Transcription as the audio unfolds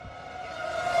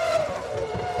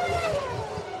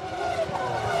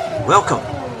welcome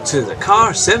to the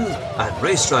Car, Sim and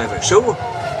Race Driver Show,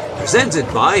 presented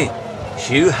by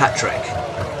Hugh Hattrick.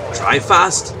 Drive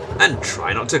fast and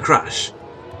try not to crash.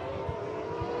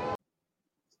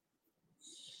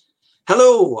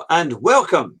 Hello and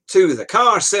welcome to the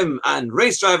Car, Sim and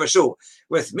Race Driver Show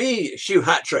with me, Hugh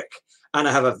Hattrick, and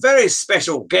I have a very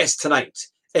special guest tonight.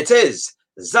 It is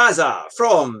Zazza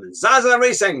from Zazza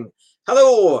Racing.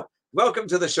 Hello, welcome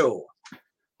to the show.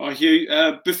 Hi Hugh.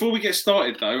 Before we get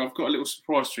started though, I've got a little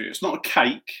surprise for you. It's not a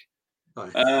cake,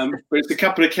 but it's a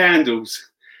couple of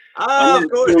candles. Of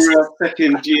course. It's our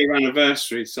second year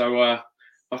anniversary, so I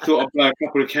thought I'd blow a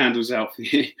couple of candles out for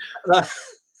you.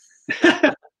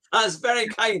 That's very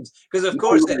kind, because of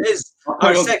course it is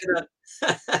our second.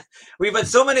 We've had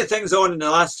so many things on in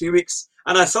the last few weeks,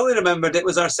 and I suddenly remembered it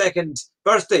was our second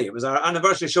birthday. It was our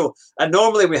anniversary show, and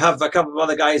normally we have a couple of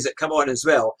other guys that come on as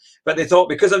well. But they thought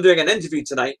because I'm doing an interview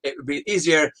tonight, it would be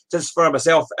easier just for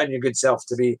myself and your good self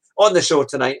to be on the show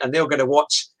tonight, and they're going to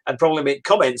watch and probably make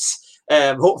comments.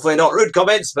 Hopefully not rude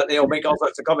comments, but they'll make all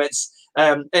sorts of comments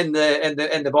in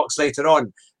the box later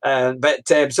on.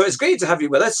 So it's great to have you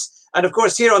with us. And of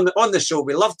course, here on the show,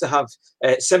 we love to have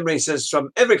sim racers from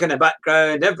every kind of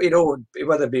background,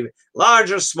 whether it be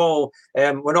large or small.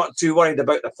 We're not too worried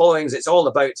about the followings. It's all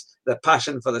about the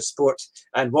passion for the sport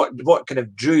and what kind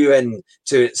of drew you in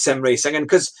to sim racing. And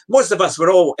because most of us were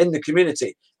all in the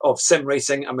community of sim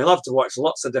racing, and we love to watch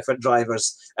lots of different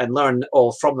drivers and learn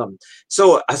all from them.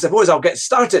 So I suppose I'll get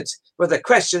started with the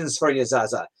questions for you,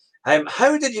 Zazza.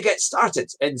 How did you get started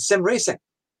in sim racing?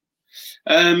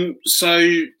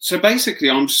 So basically,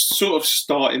 I'm sort of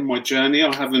starting my journey.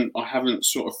 I haven't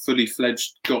sort of fully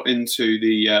fledged got into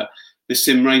the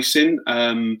sim racing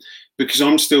because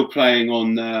I'm still playing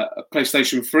on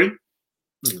PlayStation 3.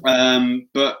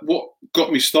 But what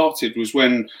got me started was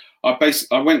when I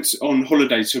went on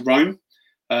holiday to Rome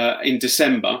in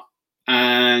December,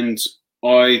 and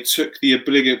I took the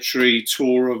obligatory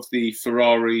tour of the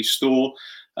Ferrari store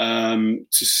to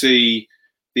see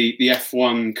the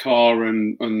F1 car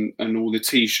and all the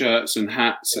T-shirts and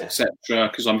hats, etc.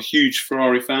 Because I'm a huge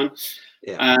Ferrari fan.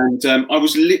 Yeah. And I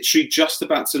was literally just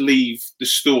about to leave the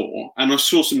store, and I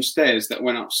saw some stairs that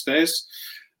went upstairs.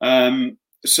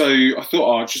 So I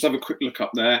thought, I'll just have a quick look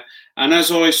up there. And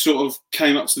as I sort of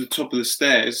came up to the top of the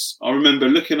stairs, I remember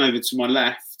looking over to my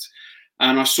left,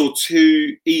 and I saw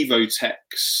two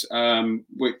Evotechs,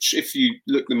 which if you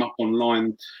look them up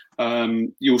online,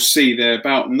 you'll see they're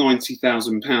about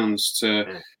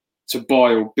 £90,000 to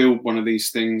buy or build one of these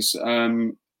things.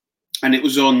 And it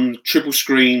was on triple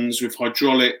screens with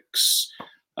hydraulics.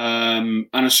 And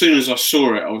as soon as I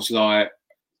saw it, I was like,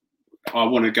 I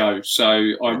want to go. So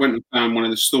I went and found one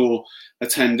of the store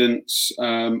attendants,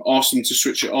 asked them to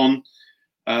switch it on.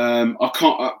 I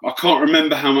can't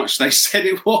remember how much they said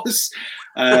it was.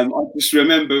 I just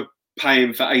remember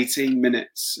paying for 18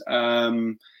 minutes.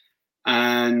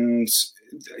 And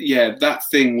yeah, that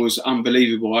thing was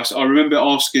unbelievable. I remember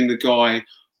asking the guy,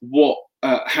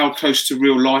 how close to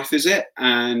real life is it?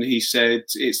 And he said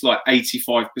it's like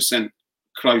 85%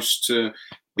 close to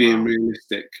being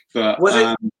realistic. But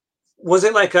was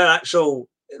it like an actual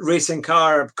racing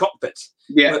car cockpit?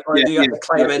 Yeah. Or do you have to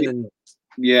climb in and?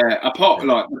 Yeah, apart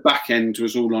like the back end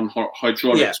was all on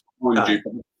hydraulics behind you,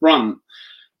 but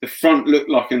the front looked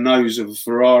like a nose of a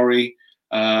Ferrari.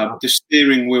 The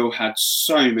steering wheel had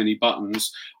so many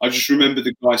buttons. I just remember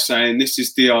the guy saying, "This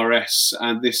is DRS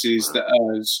and this is the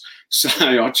ERS." So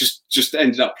I just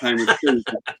ended up playing with two.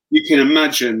 You can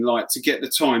imagine, like, to get the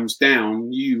times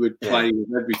down, you would play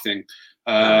with everything.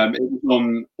 It was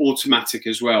on automatic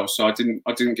as well, so I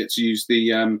didn't get to use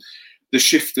the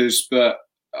shifters. But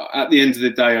at the end of the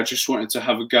day, I just wanted to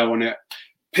have a go on it.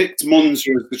 Picked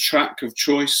Monza as the track of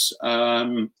choice,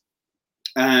 and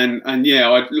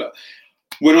yeah,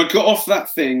 when I got off that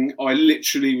thing, I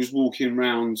literally was walking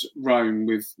around Rome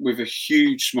with a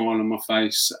huge smile on my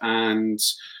face, and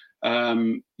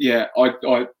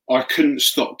I couldn't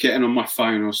stop getting on my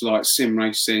phone. I was like sim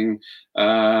racing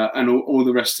and all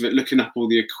the rest of it, looking up all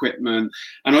the equipment,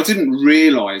 and I didn't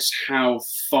realise how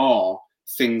far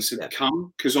things had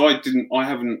come, because I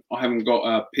haven't got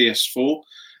a PS4.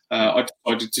 I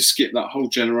decided to skip that whole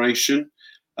generation.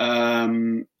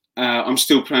 I'm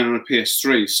still playing on a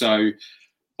PS3, so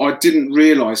I didn't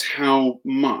realise how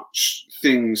much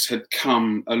things had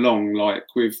come along, like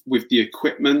with the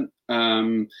equipment.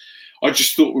 I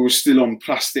just thought we were still on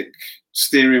plastic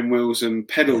steering wheels and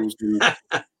pedals. And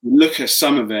look at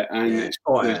some of it, and it's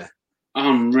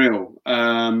unreal.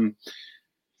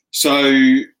 So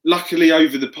luckily,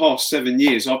 over the past 7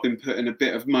 years, I've been putting a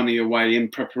bit of money away in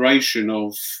preparation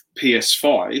of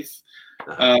PS5.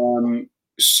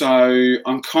 So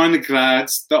I'm kind of glad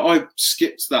that I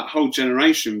skipped that whole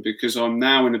generation, because I'm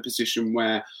now in a position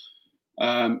where,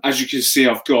 as you can see,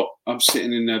 I'm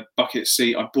sitting in a bucket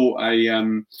seat. I bought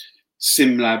a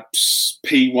SimLabs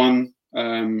P1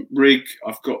 rig.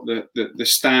 I've got the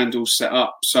stand all set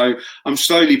up. So I'm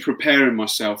slowly preparing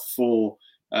myself for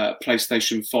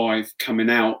PlayStation 5 coming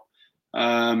out.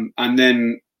 And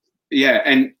then,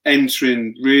 and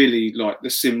entering really like the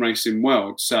sim racing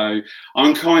world. So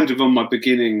I'm kind of on my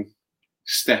beginning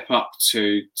step up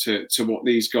to what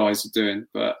these guys are doing.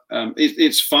 But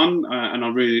it's fun, and I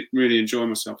really enjoy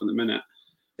myself at the minute.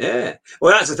 Yeah,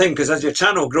 well, that's the thing, because as your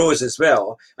channel grows as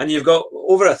well, and you've got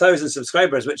over 1,000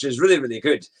 subscribers, which is really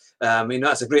good. I mean,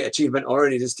 that's a great achievement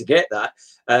already just to get that.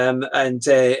 And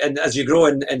as you grow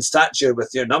in stature with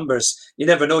your numbers, you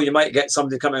never know, you might get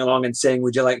somebody coming along and saying,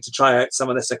 "Would you like to try out some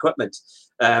of this equipment?"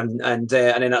 And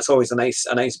then that's always a nice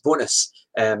bonus.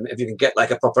 If you can get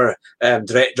like a proper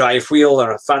direct drive wheel,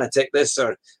 or a Fanatec this,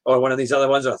 or one of these other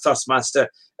ones, or a Thrustmaster.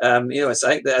 It's, I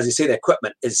think that, as you say, the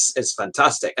equipment is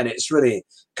fantastic, and it's really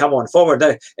come on forward.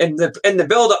 Now, in the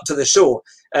build up to the show,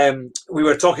 we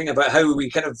were talking about how we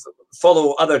kind of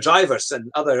follow other drivers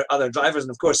and other drivers, and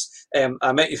of course,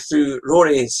 I met you through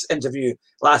Rory's interview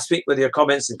last week with your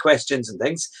comments and questions and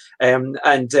things, and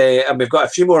we've got a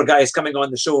few more guys coming on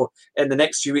the show in the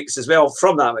next few weeks as well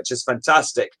from that, which is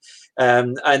fantastic.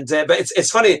 But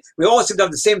it's funny, we all seem to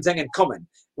have the same thing in common.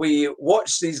 We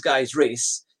watch these guys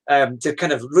race. To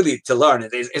kind of really to learn.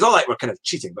 It's not like we're kind of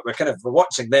cheating, but we're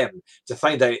watching them to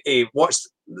find out what's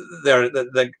where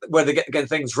they get getting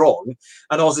things wrong,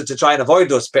 and also to try and avoid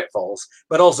those pitfalls.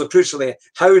 But also crucially,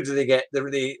 how do they get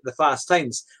the fast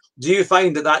times? Do you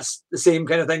find that that's the same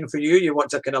kind of thing for you? You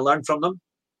want to kind of learn from them?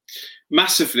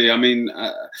 Massively. I mean,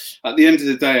 at the end of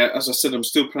the day, as I said, I'm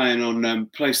still playing on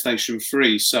PlayStation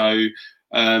 3, so.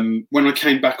 When I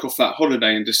came back off that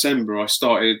holiday in December, I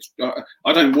started.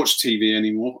 I don't watch TV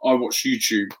anymore. I watch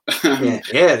YouTube.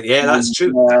 yeah, that's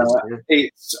true.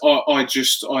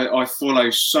 I follow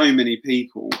so many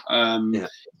people,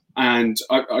 and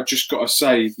I just got to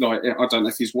say, like, I don't know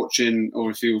if he's watching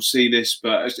or if he'll see this,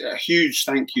 but a huge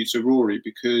thank you to Rory,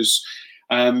 because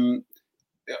I've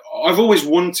always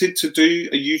wanted to do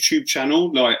a YouTube channel.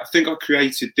 Like, I think I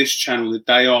created this channel the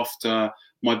day after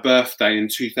my birthday in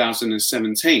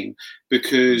 2017,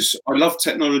 because I love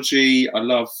technology. I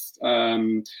love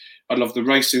the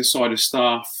racing side of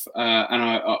stuff, and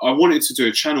I wanted to do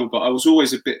a channel, but I was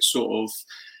always a bit sort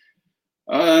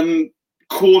of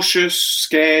cautious,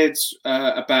 scared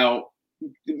about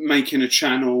making a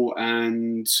channel,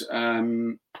 and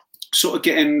sort of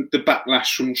getting the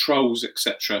backlash from trolls,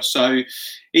 etc. So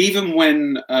even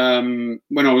when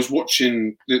I was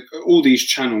watching all these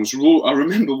channels, I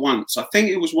remember once, I think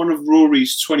it was one of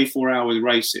Rory's 24-hour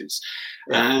races,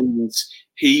 and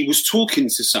he was talking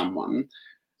to someone,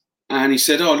 and he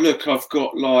said, "Oh, look, I've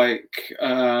got like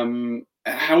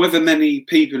however many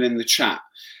people in the chat,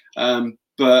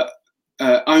 but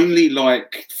only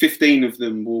like 15 of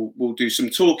them will do some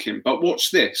talking. But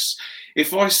watch this.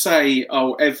 If I say,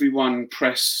 oh, everyone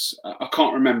press, I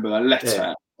can't remember, a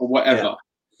letter or whatever,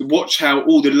 watch how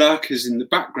all the lurkers in the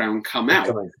background come out."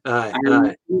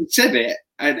 And he said it,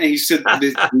 and he said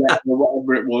this letter or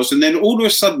whatever it was, and then all of a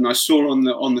sudden I saw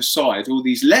on the side all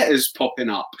these letters popping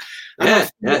up. And I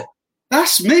thought,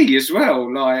 that's me as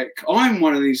well. Like, I'm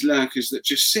one of these lurkers that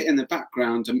just sit in the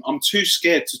background, and I'm too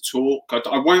scared to talk.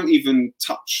 I won't even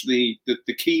touch the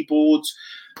keyboard.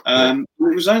 It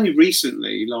was only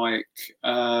recently, like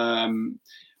I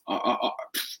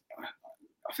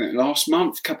think last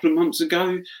month, a couple of months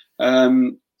ago,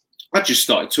 I just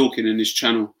started talking in his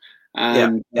channel,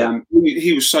 and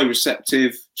he was so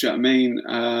receptive. Do you know what I mean?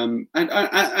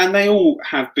 And they all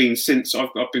have been since. I've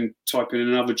been typing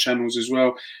in other channels as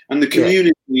well, and the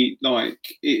community, like,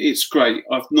 it's great.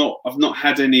 I've not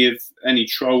had any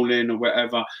trolling or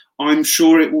whatever. I'm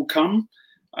sure it will come.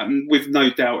 With no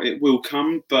doubt it will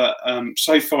come, but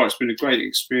so far it's been a great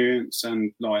experience,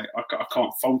 and like I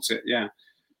can't fault it.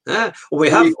 Well, we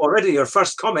have already your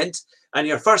first comment and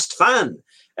your first fan,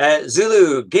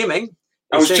 Zulu Gaming.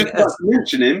 I was just about to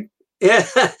mention him. Yeah,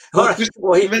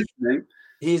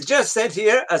 he's just said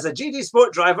here, as a GT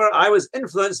Sport driver, I was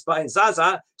influenced by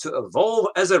Zazza to evolve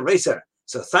as a racer.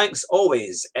 So thanks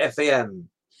always, FAM.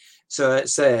 So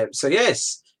it's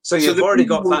yes. So you've already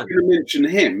got fans. The reason I was going to mention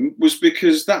him was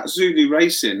because that Zulu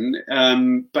Racing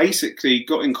basically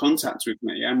got in contact with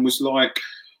me and was like,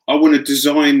 "I want to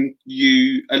design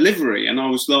you a livery," and I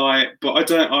was like, "But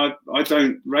I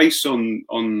don't race on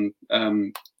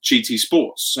GT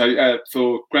Sports. So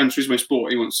for Gran Turismo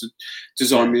Sport, he wants to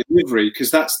design me a livery, because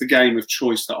that's the game of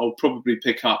choice that I'll probably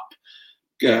pick up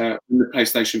when the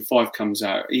PlayStation 5 comes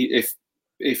out. If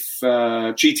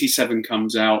GT7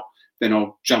 comes out, then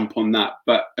I'll jump on that.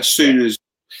 But as soon as,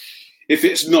 if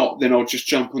it's not, then I'll just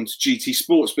jump onto GT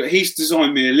Sports. But he's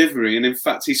designed me a livery, and in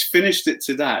fact, he's finished it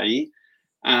today,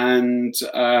 and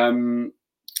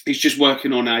he's just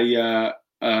working on a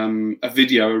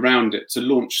video around it to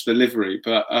launch the livery.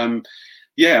 But I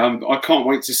can't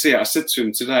wait to see it. I said to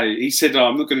him today, he said,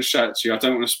 I'm not going to show it to you, I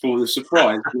don't want to spoil the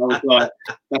surprise. And I was like,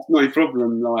 that's no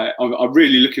problem. Like, I'm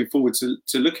really looking forward to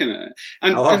looking at it.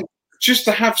 And just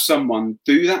to have someone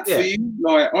do that for you,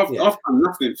 like I've done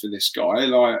nothing for this guy,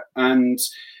 like, and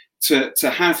to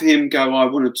have him go, I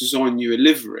want to design you a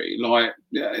livery, like,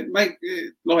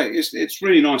 it's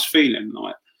really nice feeling,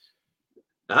 like.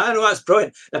 I know, that's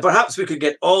brilliant. Now, perhaps we could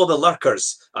get all the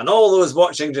lurkers and all those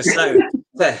watching just now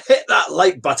to hit that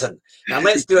like button, and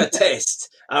let's do a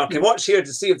test. I can watch here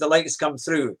to see if the likes come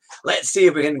through. Let's see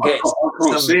if we can get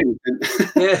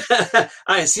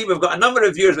I see we've got a number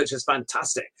of viewers, which is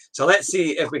fantastic. So let's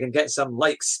see if we can get some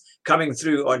likes coming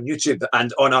through on YouTube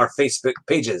and on our Facebook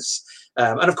pages.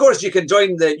 And of course, you can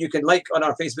like on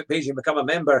our Facebook page and become a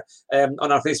member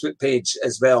on our Facebook page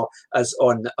as well as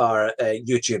on our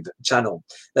YouTube channel.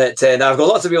 Now I've got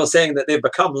lots of people saying that they've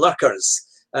become lurkers,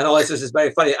 and all this is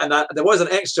very funny. And there was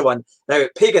an extra one. Now,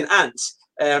 Pagan Ant,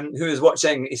 who is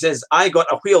watching, he says, I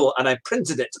got a wheel and I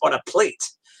printed it on a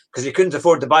plate because he couldn't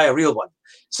afford to buy a real one.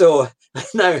 So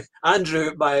now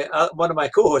Andrew, one of my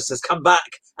co-hosts, has come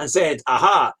back and said,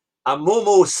 aha, a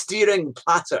Momo steering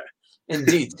platter.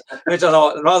 Indeed, which I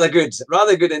thought rather good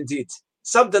indeed.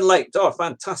 Something liked. Oh,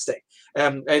 fantastic!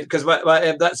 Because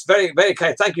that's very, very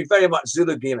kind. Thank you very much,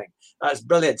 Zulu Gaming. That's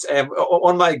brilliant.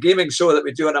 On my gaming show that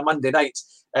we do on a Monday night,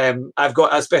 I've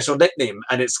got a special nickname,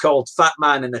 and it's called Fat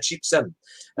Man in a Cheap Sim.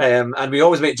 And we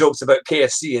always make jokes about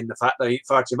KFC and the fact that I eat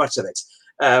far too much of it.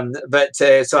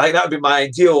 So I think that would be my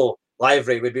ideal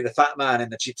livery, would be the Fat Man in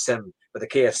the Cheap Sim with a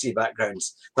KFC background.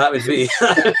 That would be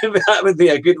that would be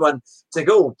a good one to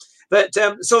go. But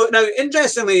so now,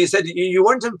 interestingly, you said you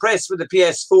weren't impressed with the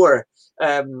PS4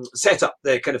 setup,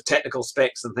 the kind of technical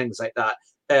specs and things like that.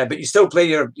 But you still play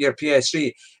your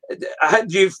PS3.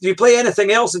 Do you play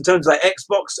anything else in terms of like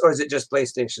Xbox, or is it just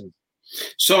PlayStation?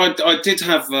 So I did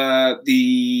have what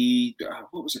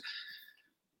was it?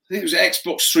 I think it was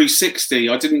Xbox 360.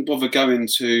 I didn't bother going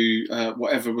to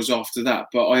whatever was after that,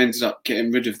 but I ended up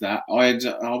getting rid of that. I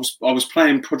was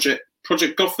playing Project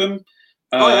Gotham.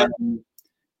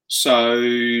 So,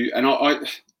 and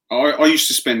I used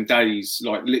to spend days,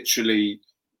 like literally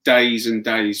days and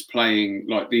days playing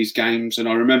like these games. And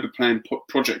I remember playing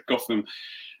Project Gotham,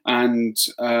 and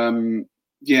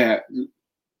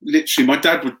literally my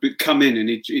dad would come in and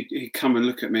he'd come and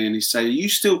look at me and he'd say, "Are you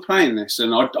still playing this?"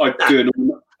 And I'd do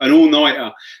an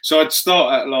all-nighter. So I'd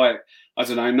start at like, I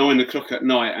don't know, 9 o'clock at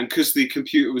night, and because the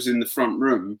computer was in the front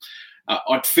room,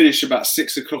 I'd finish about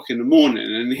 6 o'clock in the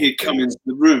morning, and he'd come into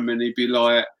the room and he'd be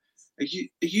like, Are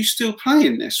you still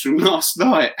playing this from last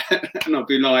night? And I'd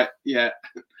be like, yeah.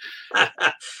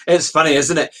 It's funny,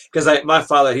 isn't it? Because like my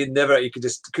father, he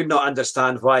could not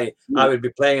understand why I would be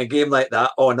playing a game like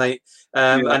that all night.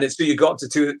 And it's you got up to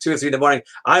 2 or 3 in the morning.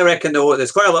 I reckon though,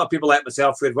 there's quite a lot of people like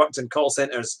myself who had worked in call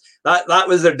centers. That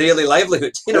was their daily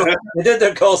livelihood. You know, they did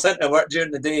their call center work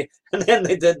during the day, and then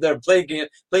they did their play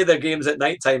their games at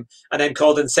night time, and then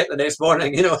called in sick the next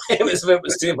morning. You know, it was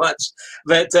too much.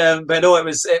 But no, it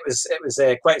was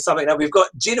quite something. Now we've got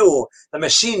Gino the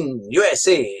Machine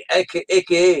USA,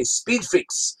 aka Speed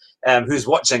Freaks, who's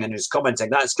watching and who's commenting.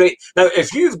 That's great. Now,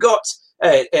 if you've got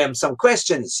some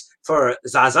questions for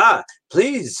Zazza,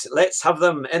 please let's have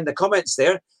them in the comments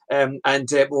there, and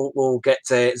we'll get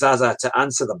Zazza to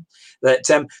answer them.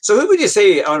 So who would you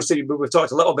say, honestly, we've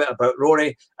talked a little bit about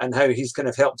Rory and how he's kind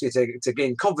of helped you to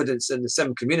gain confidence in the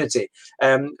sim community.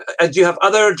 And do you have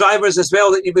other drivers as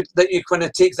well that you kind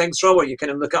of take things from, or you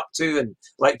kind of look up to and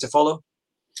like to follow?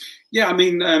 Yeah, I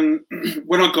mean,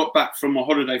 when I got back from my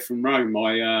holiday from Rome,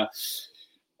 I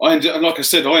like I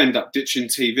said, I end up ditching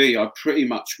TV. I pretty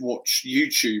much watch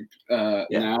YouTube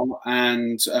now,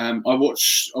 and I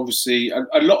watch obviously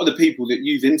a lot of the people that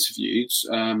you've interviewed.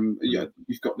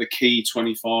 You've got the Key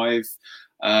 25,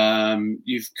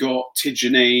 you've got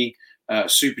Tijani,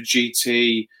 Super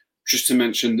GT, just to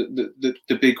mention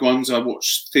the big ones. I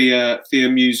watch Thea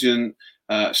Museum,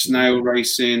 Snail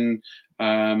Racing.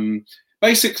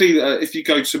 Basically, if you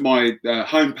go to my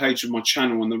homepage of my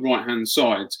channel on the right-hand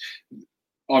side,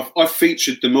 I've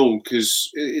featured them all because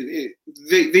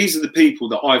these are the people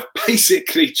that I've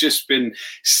basically just been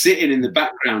sitting in the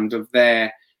background of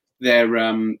their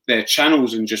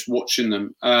channels and just watching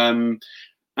them.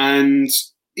 And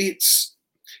it's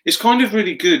kind of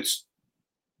really good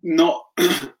not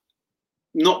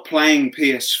not playing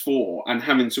PS4 and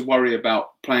having to worry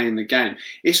about playing the game.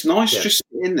 It's nice just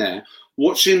sitting there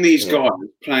watching these guys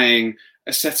playing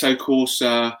Assetto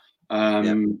Corsa,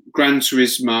 Gran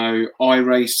Turismo,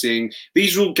 iRacing.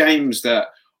 These are all games that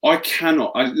I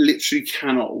literally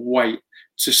cannot wait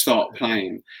to start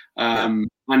playing. And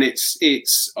I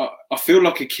feel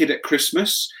like a kid at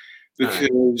Christmas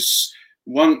because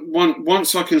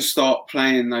once I can start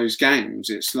playing those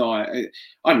games, it's like,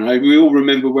 I don't know, we all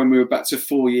remember when we were back to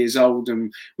 4 years old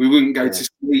and we wouldn't go to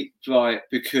sleep like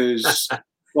because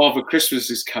Father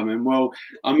Christmas is coming. Well,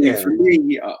 I mean, for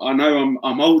me, I know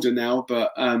I'm older now,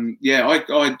 but I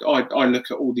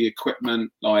look at all the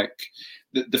equipment, like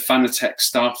the Fanatec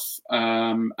stuff,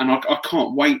 and I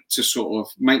can't wait to sort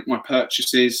of make my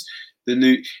purchases.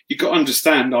 You've got to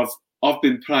understand, I've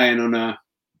been playing on a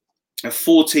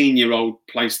 14-year-old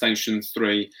PlayStation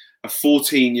 3, a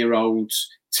 14-year-old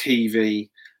TV.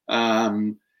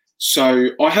 So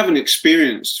I haven't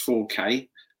experienced 4K.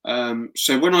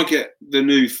 So when I get the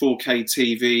new 4K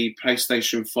TV,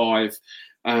 PlayStation 5,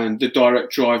 and the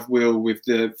direct drive wheel with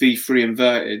the V3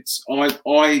 inverted,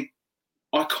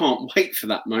 I can't wait for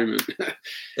that moment.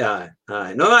 No,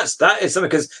 that is something,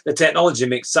 because the technology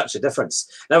makes such a difference.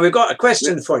 Now we've got a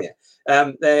question for you.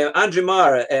 Andrew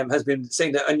Marr has been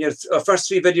saying that on your first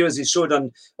 3 videos you showed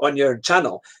on your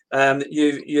channel,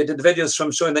 you did the videos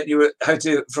from showing that you were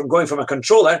from going from a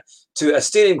controller to a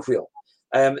steering wheel.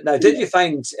 Now, did you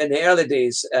find in the early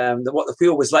days what the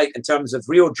wheel was like in terms of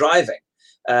real driving,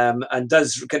 and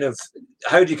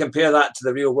how do you compare that to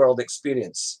the real world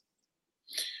experience?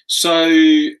 So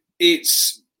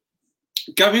it's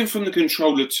going from the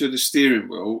controller to the steering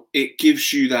wheel. It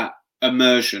gives you that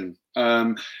immersion.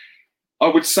 I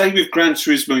would say with Gran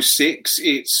Turismo 6,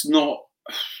 it's not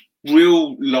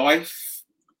real life.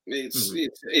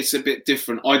 It's a bit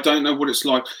different. I don't know what it's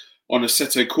like on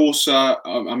Assetto Corsa.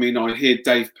 I mean, I hear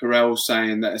Dave Perel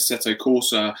saying that Assetto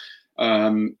Corsa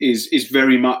is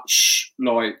very much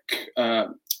like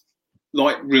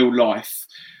real life.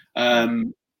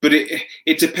 But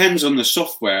it depends on the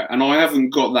software, and I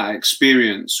haven't got that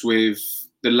experience with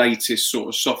the latest sort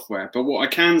of software. But what I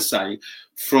can say,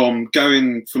 from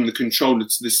going from the controller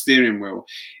to the steering wheel,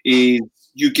 is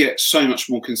you get so much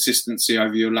more consistency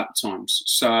over your lap times.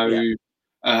 So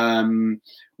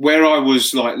where I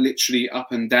was like literally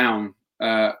up and down,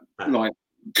 like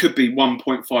could be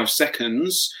 1.5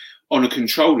 seconds on a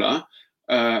controller,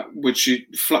 which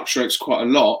it fluctuates quite a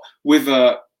lot, with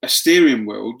a steering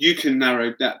wheel, you can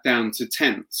narrow that down to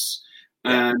tenths,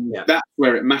 and that's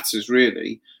where it matters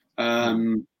really.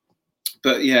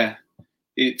 But yeah,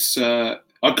 it's I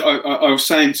was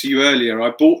saying to you earlier,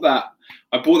 I bought that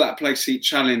Playseat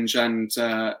Challenge and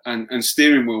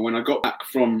steering wheel when I got back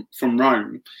from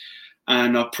Rome,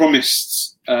 and I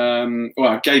promised,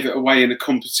 I gave it away in a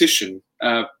competition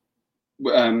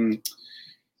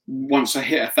once I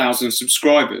hit 1,000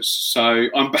 subscribers. So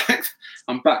I'm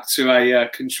back to a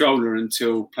controller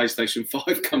until PlayStation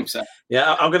 5 comes out.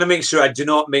 Yeah, I'm going to make sure I do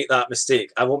not make that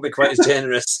mistake. I won't be quite as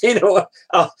generous.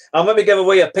 I'll maybe give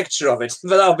away a picture of it,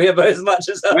 but that'll be about as much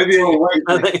as that. Maybe I'll wait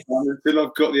until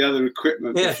I've got the other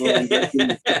equipment.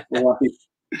 Well,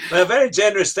 a very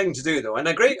generous thing to do, though, and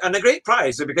a great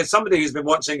prize, because somebody who's been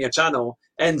watching your channel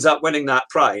ends up winning that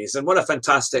prize, and what a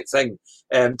fantastic thing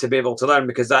to be able to learn,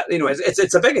 because that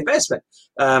it's a big investment,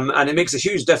 and it makes a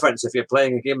huge difference if you're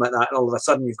playing a game like that, and all of a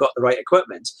sudden you've got the right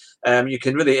equipment. You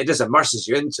can really, it just immerses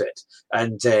you into it,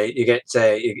 and you get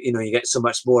so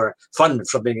much more fun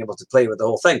from being able to play with the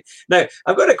whole thing. Now,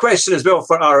 I've got a question as well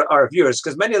for our viewers,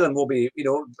 because many of them will be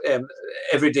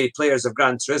everyday players of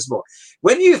Gran Turismo.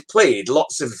 When you've played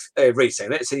lots of racing,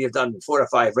 let's say you've done 4 or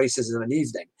 5 races in an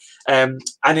evening, and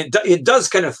it does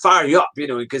kind of fire you up,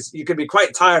 because you can be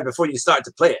quite tired before you start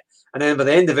to play it, and then by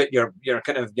the end of it, your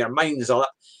mind's all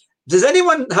up. Does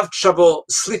anyone have trouble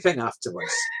sleeping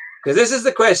afterwards? Because this is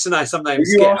the question I sometimes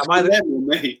get.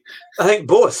 Me? I think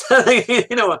both.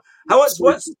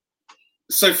 What's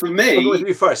so for me? I'll go with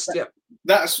you first. Yeah.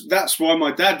 That's why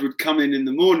my dad would come in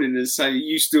the morning and say, "Are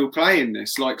you still playing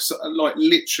this?" Like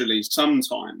literally,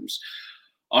 sometimes,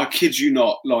 I kid you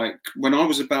not, like when I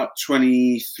was about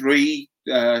 23,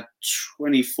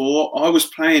 24, I was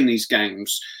playing these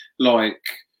games like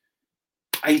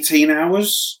 18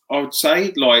 hours, I would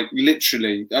say, like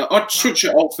literally. I'd switch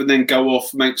it off and then go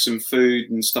off, make some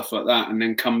food and stuff like that, and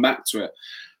then come back to it.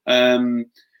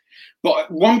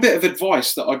 But one bit of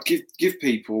advice that I'd give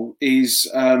people is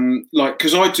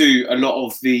because I do a lot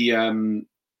of the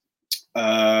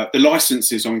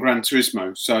licenses on Gran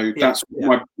Turismo, so that's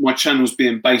what my channel's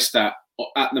being based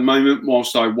at the moment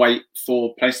whilst I wait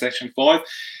for PlayStation 5,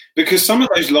 because some of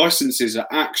those licenses are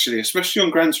actually, especially on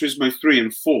Gran Turismo 3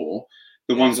 and 4,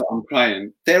 the ones that I'm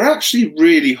playing, they're actually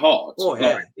really hard. Oh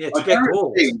yeah, to get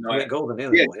gold,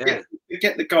 to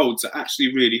get the golds are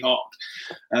actually really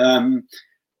hard.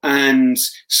 And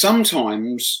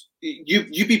sometimes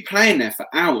you be playing there for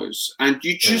hours and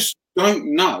you just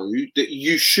don't know that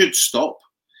you should stop.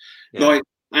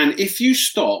 And if you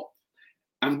stop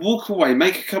and walk away,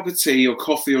 make a cup of tea or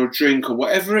coffee or a drink or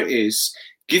whatever it is,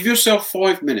 give yourself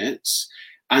 5 minutes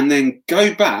and then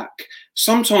go back.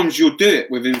 Sometimes you'll do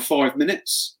it within 5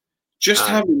 minutes. Just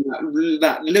having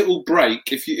that little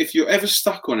break. If you're ever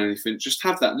stuck on anything, just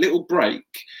have that little break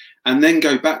and then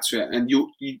go back to it. And you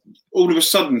all of a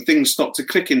sudden things start to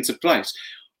click into place.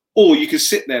 Or you can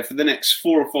sit there for the next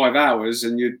 4 or 5 hours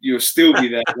and you'll still be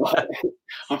there. Like,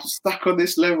 I'm stuck on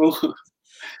this level.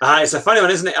 It's a funny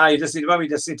one, isn't it? You just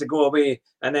need to go away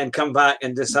and then come back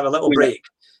and just have a little break.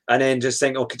 And then just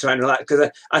think, okay, try and relax. Because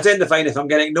I tend to find if I'm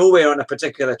getting nowhere on a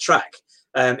particular track,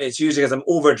 it's usually because I'm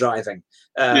overdriving.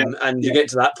 And you get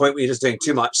to that point where you're just doing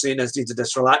too much, so you just need to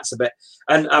just relax a bit.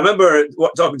 And I remember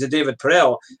talking to David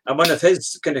Perel, and one of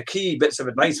his kind of key bits of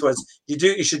advice was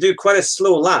you should do quite a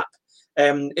slow lap.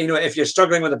 If you're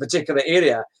struggling with a particular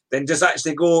area, then just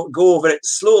actually go over it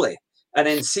slowly and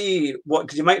then see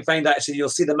because you might find actually you'll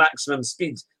see the maximum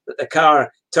speed that the car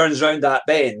turns around that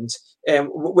bend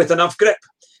with enough grip.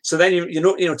 So then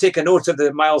you take a note of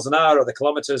the miles an hour or the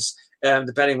kilometers,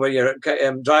 depending where you're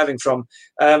driving from,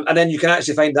 and then you can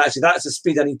actually find that actually that's the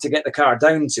speed I need to get the car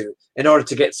down to in order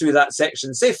to get through that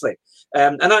section safely.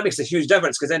 And that makes a huge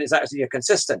difference because then it's actually you're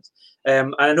consistent.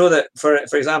 And I know that for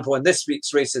example, in this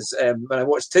week's races, when I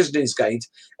watched Tisney's guide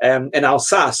in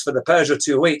Alsace for the Peugeot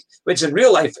 208, which in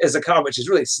real life is a car which is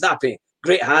really snappy,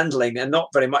 great handling and not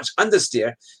very much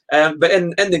understeer. But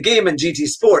in the game in GT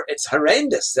Sport, it's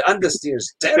horrendous. The understeer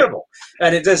is terrible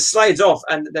and it just slides off.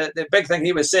 And the big thing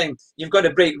he was saying, you've got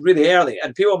to brake really early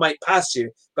and people might pass you,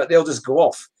 but they'll just go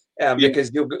off. Because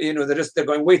they're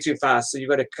going way too fast, so you've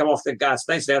got to come off the gas,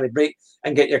 nice and early brake,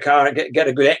 and get your car and get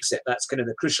a good exit. That's kind of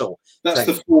the crucial. That's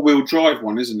thing. The 4-wheel drive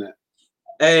one, isn't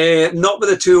it? Not with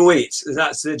the 208.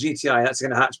 That's the GTI. That's going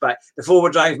to hatchback. The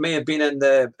 4-wheel drive may have been in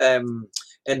the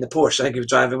Porsche. I think he was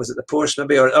driving. Was it the Porsche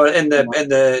maybe, or in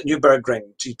the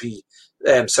Nürburgring GP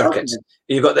circuit?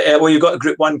 You've got you've got the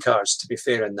Group 1 cars. To be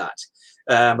fair, in that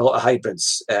a lot of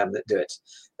hybrids that do it.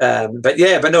 But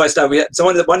no, it's not. So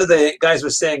one of the guys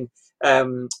was saying,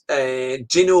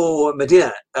 Gino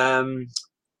Medina. No,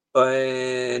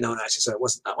 actually, sorry, it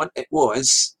wasn't that one. It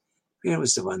was. Where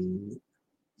was the one?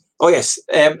 Oh yes,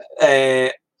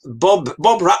 Bob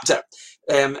Raptor.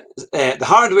 The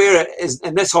hardware is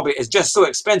in this hobby is just so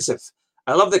expensive.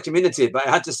 I love the community, but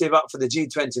I had to save up for the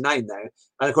G29 now.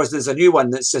 And of course, there's a new one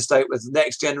that's just out with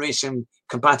next generation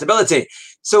compatibility.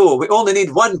 So we only need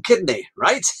one kidney,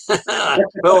 right?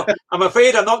 Well, I'm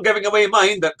afraid I'm not giving away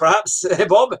mine, but perhaps,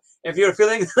 Bob, if you're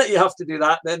feeling that you have to do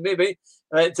that, then maybe.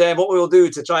 But what we'll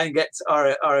do to try and get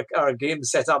our game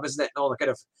set up, isn't it? And all the kind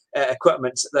of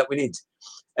equipment that we need.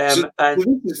 And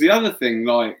this is the other thing,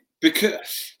 because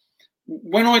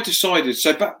when I decided,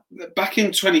 so back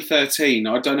in 2013,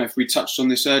 I don't know if we touched on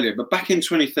this earlier, but back in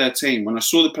 2013, when I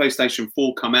saw the PlayStation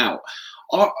 4 come out,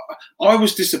 I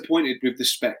was disappointed with the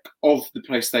spec of the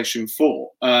PlayStation 4.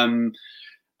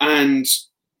 And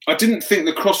I didn't think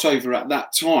the crossover at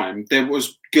that time, there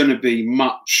was going to be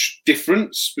much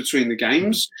difference between the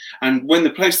games. And when the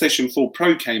PlayStation 4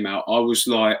 Pro came out, I was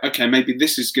like, okay, maybe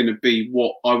this is going to be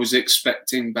what I was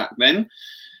expecting back then.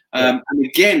 And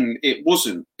again, it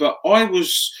wasn't. But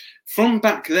from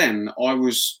back then, I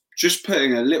was just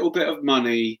putting a little bit of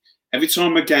money. Every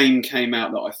time a game came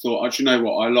out that I thought, do you know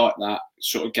what, I like that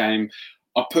sort of game,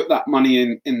 I put that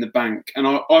money in the bank. And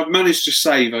I've managed to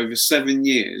save over 7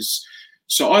 years.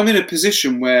 So I'm in a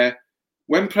position where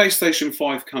when PlayStation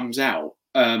 5 comes out,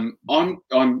 I'm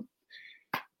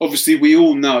obviously, we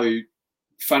all know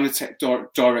Fanatec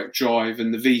direct drive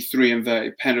and the V3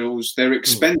 inverted pedals, they're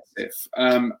expensive.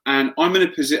 And I'm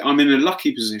in a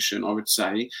lucky position, I would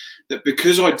say, that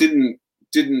because I didn't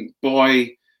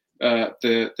buy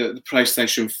the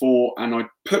PlayStation 4 and I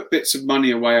put bits of money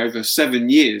away over 7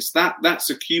 years, that's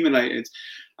accumulated.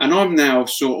 And I'm now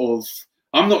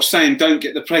I'm not saying don't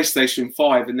get the PlayStation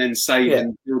 5 and then save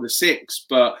and build a 6,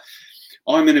 but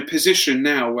I'm in a position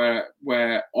now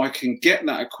where I can get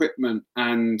that equipment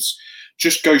and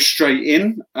just go straight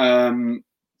in and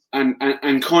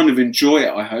kind of enjoy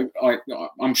it. I hope.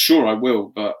 I'm sure I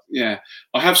will. But yeah,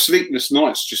 I have sleepless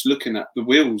nights just looking at the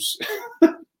wheels.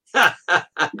 I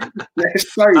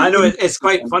know it's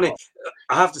quite funny.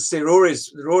 I have to say, Rory's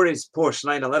Porsche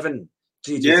 911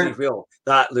 GT3 wheel.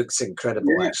 That looks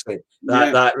incredible, actually.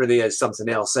 Yeah. That really is something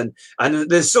else. And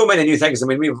there's so many new things. I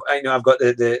mean, I've got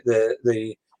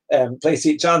the play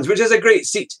seat challenge, which is a great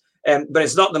seat, but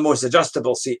it's not the most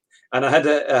adjustable seat. And I had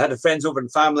a friends over in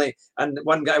family, and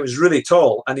one guy was really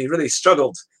tall, and he really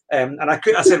struggled. And I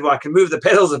said, well, I can move the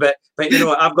pedals a bit, but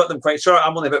I've got them quite short.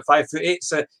 I'm only about 5'8",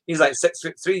 so he's like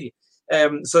 6'3".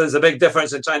 So there's a big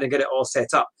difference in trying to get it all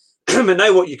set up. But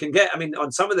now what you can get, I mean,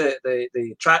 on some of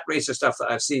the track racer stuff that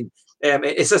I've seen,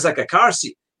 it's just like a car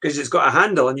seat, because it's got a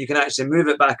handle and you can actually move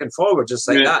it back and forward just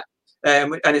like that.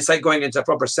 And it's like going into a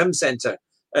proper sim center.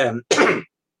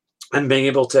 And being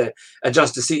able to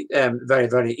adjust the seat very,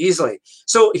 very easily.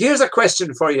 So here's a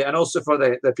question for you, and also for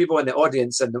the people in the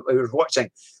audience and who are watching.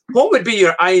 What would be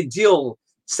your ideal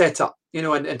setup?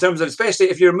 In terms of, especially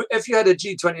if you had a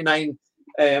G29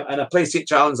 and a play seat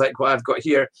challenge like what I've got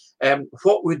here,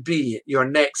 what would be your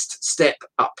next step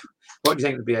up? What do you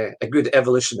think would be a good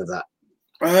evolution of that?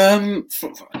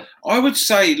 I would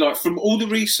say, like, from all the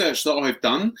research that I've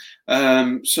done,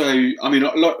 so I mean,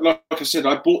 like I said,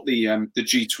 I bought the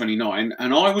G29,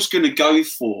 and I was going to go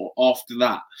for, after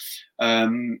that,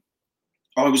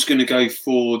 I was going to go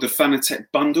for the Fanatec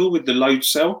bundle with the load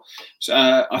cell. So,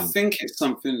 I think it's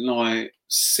something like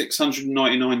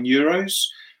 €699,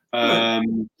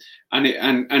 and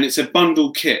it's a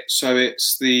bundle kit. So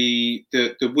it's the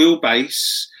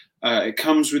wheelbase. It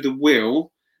comes with a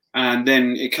wheel. And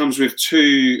then it comes with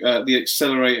the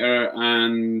accelerator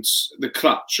and the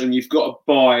clutch, and you've got to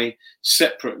buy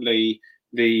separately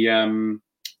the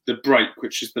brake,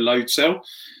 which is the load cell.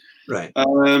 Right.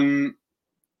 And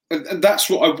that's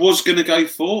what I was going to go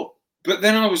for, but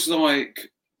then I was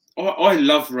like, I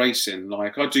love racing.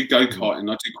 Like, I do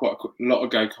go-karting. I do quite a lot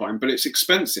of go-karting, but it's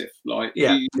expensive. Like,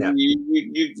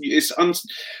 it's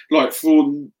like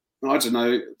for. I don't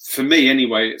know. For me,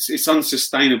 anyway, it's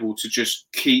unsustainable to just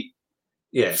keep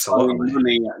throwing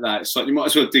money at that. It's like you might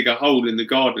as well dig a hole in the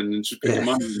garden and just put your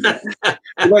money in there.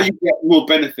 Although you get more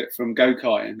benefit from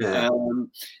go-karting. Yeah.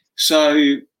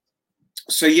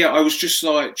 So yeah, I was just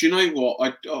like, do you know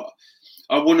what?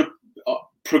 I want to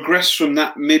progress from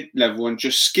that mid-level and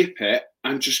just skip it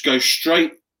and just go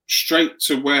straight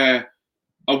to where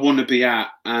I want to be at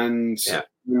and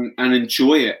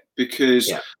enjoy it, because.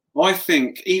 Yeah. I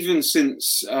think even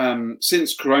since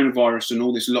coronavirus and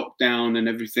all this lockdown and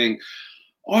everything,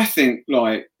 I think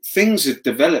like things have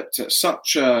developed at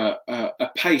such a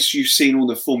pace. You've seen all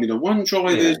the Formula One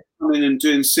drivers coming and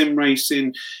doing sim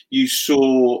racing. You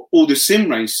saw all the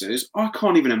sim racers. I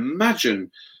can't even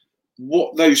imagine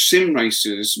what those sim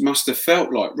racers must have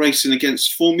felt like racing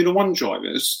against Formula One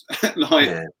drivers.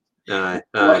 Like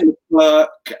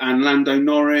Leclerc and Lando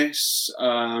Norris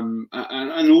and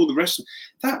all the rest of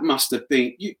that must have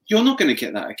been. You're not going to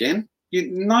get that again.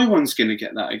 No one's going to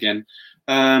get that again.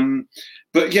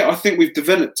 But yeah, I think we've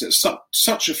developed at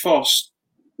such a fast.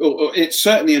 Or it's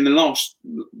certainly in the last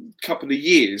couple of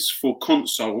years for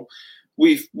console,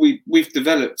 we've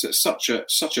developed at such a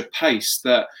pace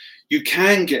that you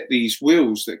can get these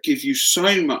wheels that give you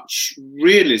so much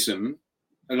realism,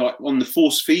 like on the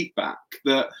force feedback,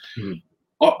 that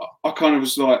I kind of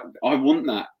was like, I want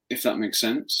that, if that makes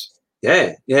sense.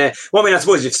 Yeah. Well, I mean, I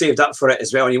suppose you've saved up for it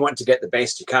as well, and you want to get the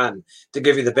best you can to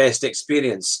give you the best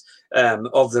experience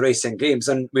of the racing games.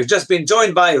 And we've just been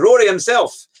joined by Rory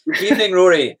himself. Evening,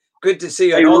 Rory. Good to see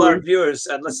you, and all our viewers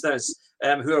and listeners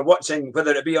who are watching,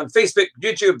 whether it be on Facebook,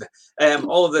 YouTube,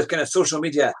 all of the kind of social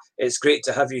media. It's great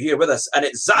to have you here with us. And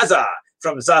it's Zazza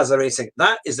from Zazza Racing.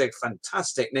 That is a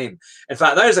fantastic name. In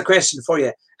fact, there's a question for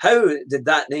you. How did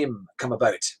that name come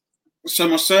about? So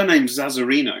my surname's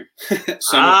Zazzarino.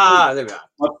 There we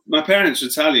are. My parents are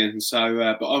Italian, so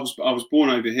but I was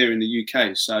born over here in the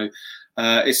UK. So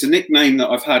it's a nickname that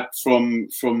I've had from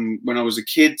when I was a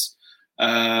kid.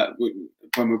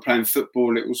 When we were playing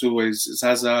football, it was always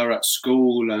Zazza at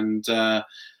school, and I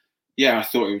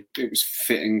thought it was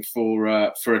fitting for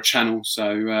a channel.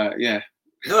 So yeah.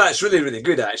 No, that's really, really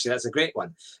good, actually. That's a great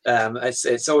one.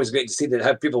 It's always great to see that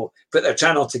how people put their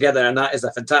channel together, and that is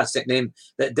a fantastic name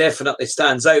that definitely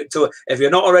stands out. So if you're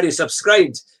not already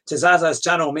subscribed to Zazza's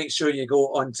channel, make sure you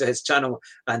go onto his channel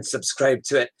and subscribe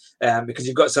to it, because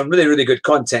you've got some really, really good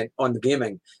content on the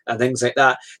gaming and things like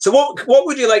that. So what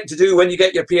would you like to do when you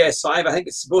get your PS5? I think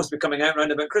it's supposed to be coming out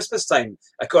around about Christmas time,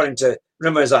 according to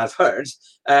rumours I've heard.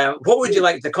 What would you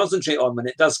like to concentrate on when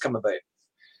it does come about?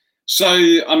 So,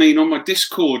 I mean, on my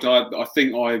Discord, I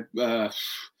think I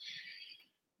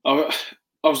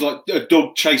was like a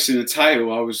dog chasing a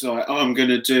tail. I was like, I'm going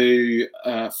to do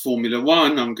Formula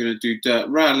One. I'm going to do Dirt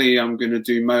Rally. I'm going to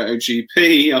do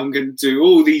MotoGP. I'm going to do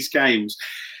all these games.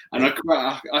 And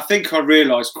I think I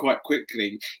realised quite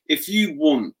quickly, if you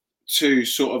want to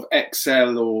sort of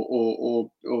excel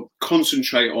or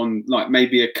concentrate on like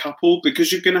maybe a couple,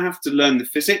 because you're going to have to learn the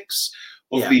physics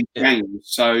of these games.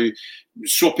 So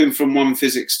swapping from one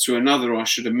physics to another, I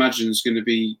should imagine is going to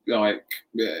be like,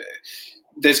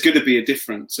 there's going to be a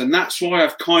difference. And that's why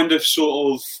I've kind of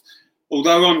sort of,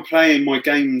 although I'm playing my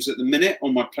games at the minute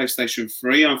on my PlayStation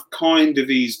 3, I've kind of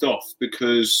eased off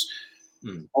because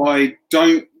I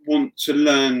don't want to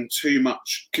learn too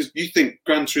much. Because you think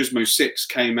Gran Turismo 6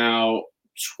 came out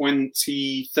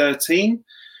 2013.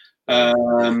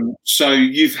 So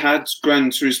you've had Gran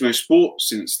Turismo Sport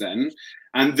since then.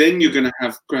 And then you're going to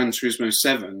have Gran Turismo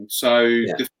 7. So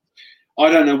I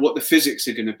don't know what the physics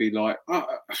are going to be like,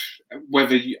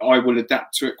 whether I will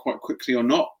adapt to it quite quickly or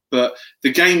not. But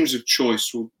the games of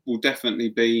choice will definitely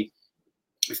be,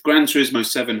 if Gran Turismo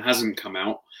 7 hasn't come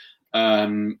out, I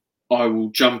will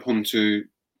jump onto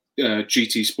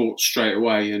GT Sports straight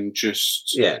away and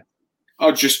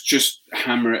I'll just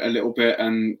hammer it a little bit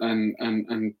and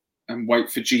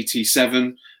wait for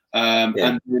GT7.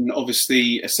 And then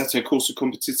obviously Assetto Corsa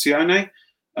Competizione,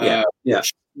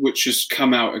 which has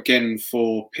come out again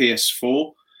for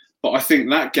PS4. But I think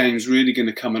that game's really going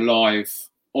to come alive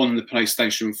on the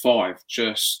PlayStation 5,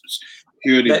 just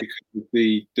purely because of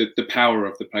the power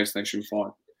of the PlayStation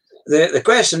 5. The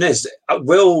question is,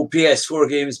 will PS4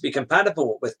 games be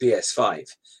compatible with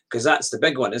PS5? Because that's the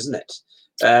big one, isn't it?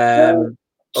 So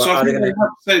I think they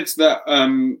have said that,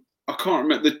 I can't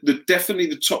remember, definitely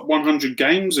the top 100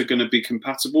 games are going to be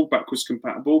backwards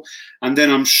compatible. And then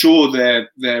I'm sure that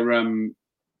they are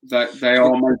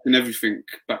making everything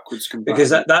backwards compatible. Because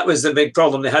that was the big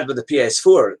problem they had with the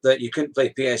PS4, that you couldn't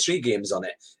play PS3 games on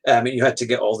it. You had to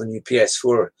get all the new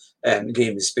PS4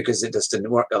 games because it just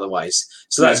didn't work otherwise.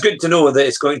 So that's good to know that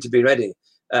it's going to be ready.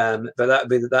 But that'd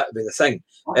be the thing.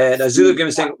 Now Zulu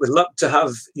Games saying, "Would love to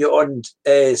have you on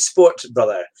Sport,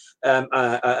 brother."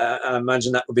 I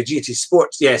imagine that would be GT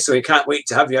Sport. Yeah, so he can't wait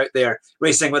to have you out there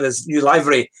racing with his new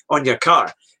livery on your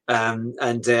car. And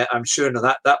I'm sure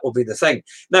that will be the thing.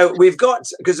 Now we've got,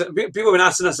 because people have been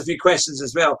asking us a few questions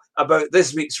as well about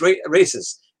this week's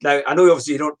races. Now I know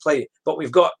obviously you don't play, but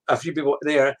we've got a few people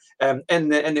there in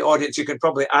the audience who can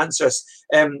probably answer us.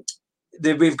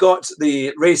 We've got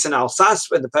the race in Alsace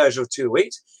in the Peugeot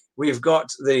 208. We've got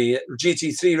the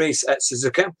GT3 race at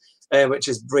Suzuka, which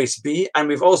is race B, and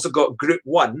we've also got Group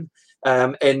 1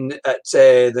 at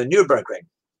the Nürburgring.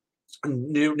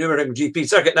 Nürburgring GP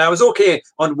circuit. Now I was okay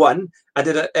on 1. I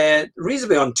did it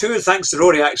reasonably on 2, thanks to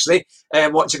Rory actually.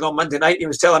 Watching on Monday night, he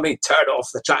was telling me turn off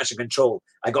the traction control.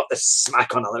 I got this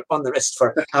smack on the wrist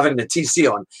for having the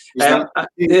TC on.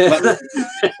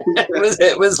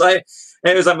 It was like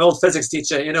my old physics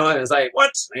teacher, you know. It was like,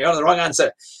 what? You got the wrong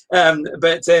answer.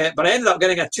 But I ended up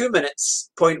getting a 2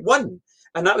 minutes 0.1.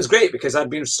 And that was great because I'd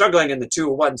been struggling in the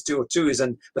 201s, 202s,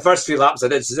 and the first few laps I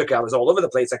did Suzuka, I was all over the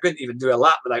place. I couldn't even do a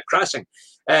lap without crashing.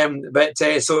 So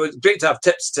it's great to have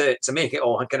tips to make it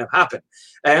all kind of happen.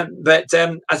 I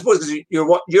suppose because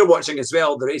you're watching as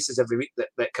well the races every week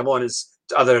that come on as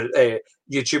other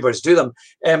YouTubers do them.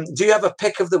 Do you have a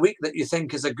pick of the week that you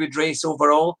think is a good race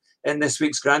overall in this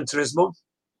week's Gran Turismo?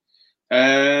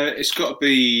 It's got to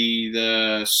be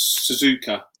the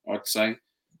Suzuka, I'd say.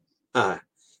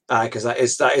 Because that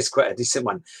is quite a decent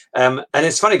one. And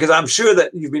it's funny because I'm sure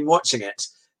that you've been watching it.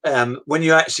 When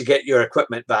you actually get your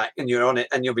equipment back and you're on it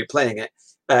and you'll be playing it,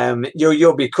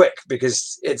 you'll be quick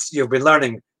because you'll be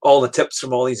learning all the tips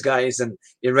from all these guys and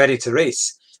you're ready to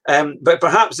race. But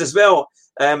perhaps as well,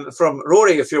 from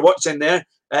Rory, if you're watching there,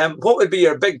 what would be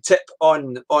your big tip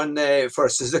on for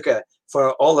Suzuka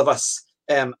for all of us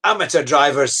amateur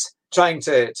drivers trying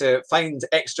to find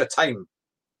extra time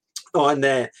on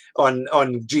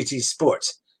GT Sport?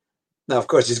 Now, of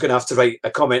course, he's going to have to write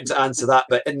a comment to answer that.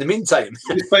 But in the meantime,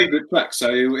 his favourite track,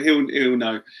 so he'll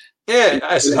know. Yeah,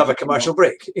 I should have a commercial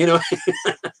break, you know.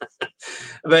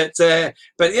 but yeah,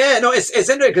 no, it's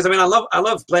interesting because I mean I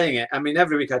love playing it. I mean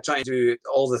every week I try and do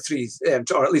all the 3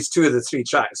 or at least 2 of the 3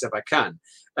 tracks if I can.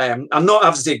 I'm not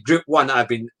obviously Group 1. I've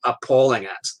been appalling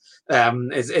at.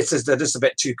 It's just a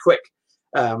bit too quick.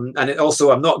 And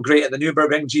I'm not great at the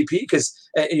Nürburgring GP because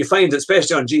you find,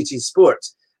 especially on GT Sport,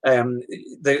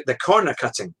 the corner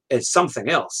cutting is something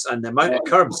else, and the amount of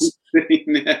curbs. I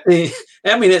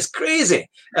mean, it's crazy.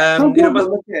 I look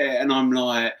at it and I'm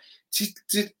like,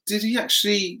 did he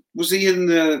actually? Was he in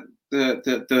the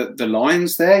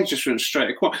lines there? He just went straight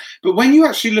across. But when you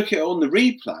actually look at it on the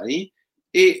replay,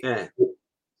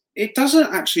 it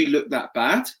doesn't actually look that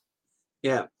bad.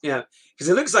 Yeah, because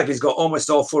it looks like he's got almost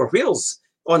all 4 wheels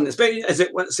on. As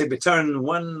it, let's say, we turn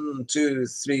 1, 2,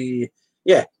 3.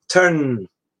 Yeah, turn,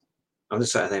 I'm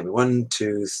just trying to think,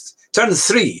 turn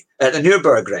 3 at the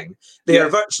Nürburgring, they are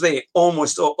virtually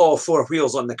almost all 4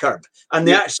 wheels on the curb, and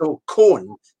the actual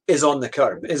cone is on the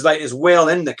curb, is well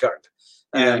in the curb.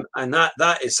 And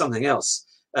that is something else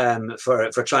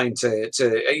for trying to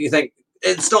you think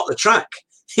it's not the track,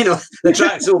 the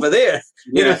track's over there,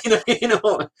 you know,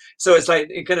 so it's like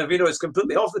kind of, it's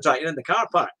completely off the track, you're in the car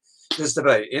park just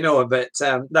about, but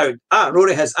now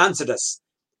Rory has answered us.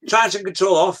 Traction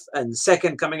control off, and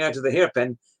second coming out of the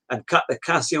hairpin, and cut the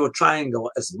Casio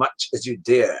triangle as much as you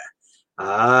dare.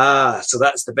 So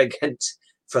that's the big hint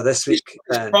for this week.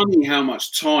 It's funny how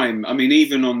much time, I mean,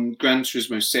 even on Gran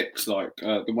Turismo 6, like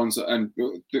the ones that, and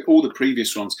all the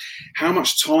previous ones, how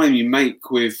much time you make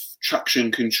with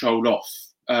traction control off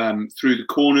through the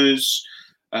corners.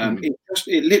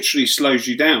 It literally slows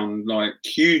you down, like,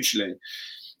 hugely.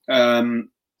 And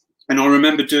I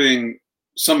remember doing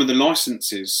some of the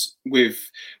licenses where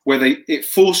it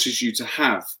forces you to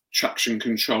have traction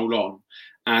control on,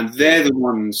 and they're the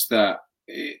ones that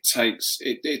it takes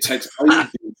ages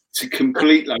to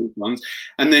complete those ones,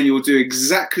 and then you'll do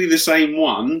exactly the same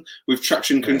one with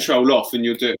traction control off, and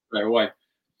you'll do it straight away.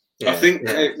 I think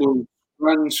it will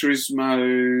Gran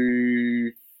Turismo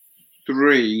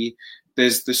 3.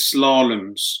 There's the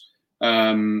slaloms,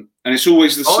 and it's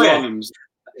always the slaloms.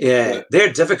 Yeah,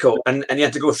 they're difficult, and you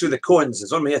have to go through the cones.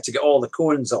 It's only you have to get all the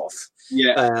cones off.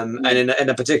 And in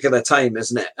a particular time,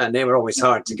 isn't it? And they were always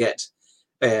hard to get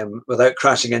without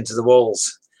crashing into the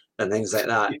walls and things like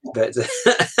that. But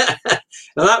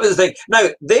well, that was the thing. Now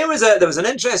there was an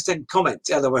interesting comment.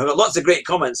 There were lots of great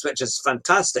comments, which is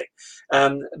fantastic.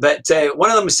 But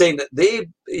one of them was saying that they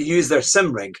use their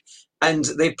sim rig and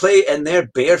they play in their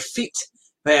bare feet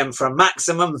for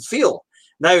maximum feel.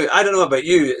 Now, I don't know about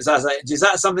you, Zazza. Is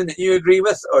that something that you agree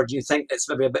with, or do you think it's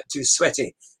maybe a bit too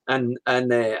sweaty and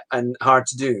hard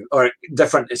to do, or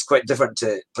different? It's quite different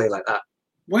to play like that.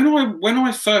 When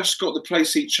I first got the play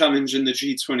seat challenge in the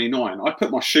G29, I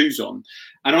put my shoes on,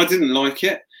 and I didn't like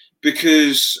it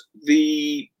because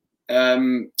the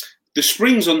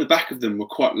springs on the back of them were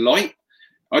quite light.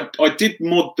 I did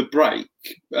mod the brake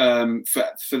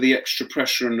for the extra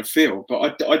pressure and the feel,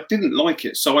 but I didn't like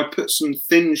it. So I put some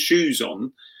thin shoes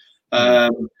on,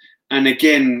 and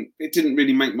again, it didn't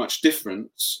really make much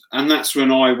difference. And that's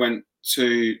when I went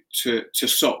to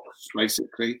socks,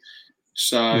 basically.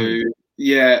 So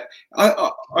yeah,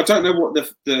 I don't know what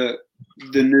the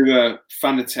newer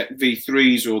Fanatec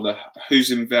V3s or the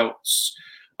Huizenveldts,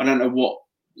 I don't know what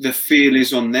the feel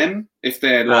is on them, if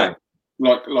they're like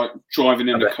driving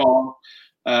in a car,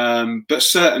 but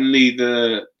certainly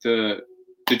the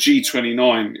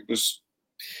G29,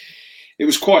 it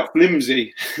was quite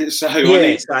flimsy. So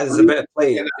there's a bit of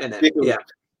play in it.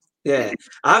 Yeah.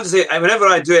 I have to say, whenever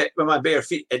I do it with my bare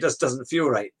feet, it just doesn't feel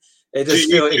right. It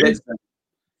just feels.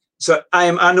 So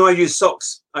I know I use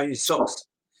socks.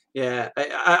 Yeah,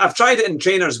 I've tried it in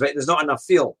trainers, but there's not enough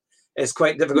feel. It's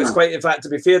quite difficult. It's quite, in fact, to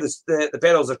be fair, the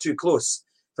pedals are too close.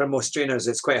 For most trainers,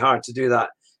 it's quite hard to do that.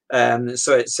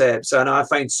 So I know I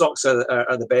find socks are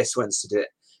the best ones to do it.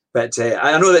 But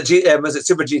I know that was it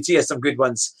Super GT has some good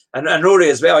ones, and Rory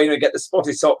as well. Get the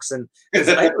spotty socks, and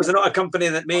it was not a company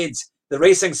that made the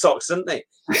racing socks, didn't they?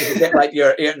 You could get like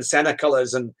your Ayrton Senna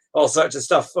colours and all sorts of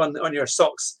stuff on your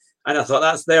socks. And I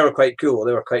thought they were quite cool.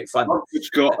 They were quite fun. It's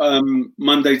got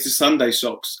Monday to Sunday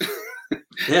socks.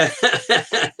 Yeah,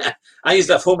 I used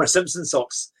to have Homer Simpson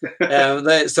socks,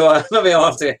 so maybe I'll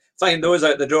have to find those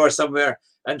out the drawer somewhere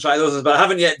and try those. But I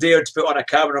haven't yet dared to put on a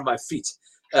camera on my feet.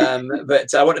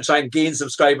 But I want to try and gain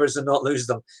subscribers and not lose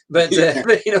them. But that'd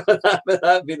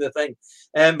be the thing.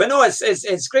 But no,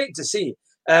 it's great to see.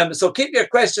 So keep your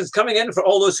questions coming in for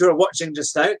all those who are watching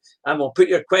just now, and we'll put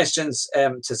your questions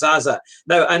to Zazza.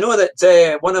 Now, I know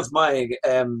that one of my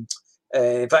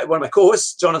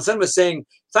co-hosts, Jonathan, was saying,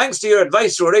 thanks to your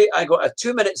advice, Rory, I got a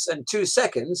 2 minutes and 2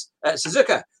 seconds at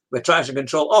Suzuka with traction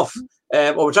control off.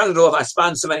 With traction control off, I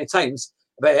span so many times,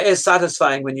 but it is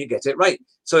satisfying when you get it right.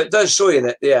 So it does show you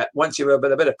that, once you have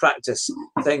a bit of practice,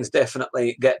 things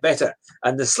definitely get better.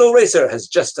 And the Slow Racer has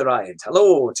just arrived.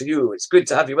 Hello to you. It's good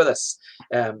to have you with us.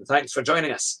 Thanks for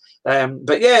joining us.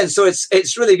 But yeah, so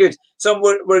it's really good. So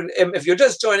we're if you're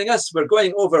just joining us, we're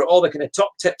going over all the kind of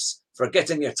top tips for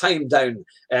getting your time down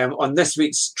on this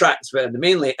week's tracks, but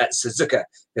mainly at Suzuka,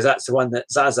 because that's the one that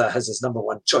Zazza has his number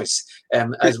one choice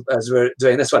as we're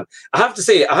doing this one. I have to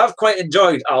say, I have quite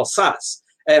enjoyed Alsace,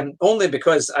 only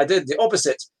because I did the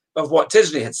opposite of what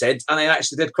Tisney had said, and I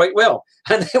actually did quite well.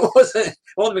 And it wasn't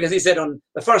only because he said on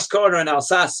the first corner in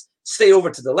Alsace, stay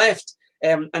over to the left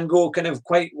and go kind of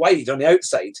quite wide on the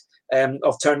outside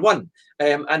of turn one.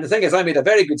 And the thing is, I made a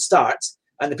very good start.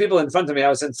 and the people in front of me, I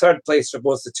was in third place for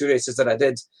both the two races that I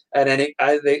did, and then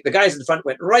the guys in front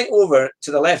went right over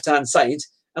to the left-hand side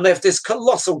and left this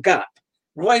colossal gap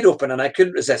wide open, and I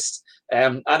couldn't resist,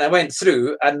 and I went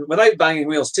through, and without banging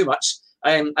wheels too much,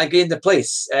 I gained the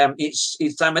place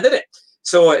each time I did it.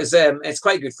 So it's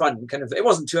quite good fun. Kind of, it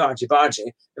wasn't too argy-bargy.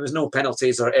 There was no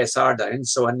penalties or SR down.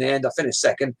 So in the end, I finished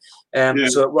second.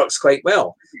 So it works quite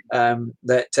well.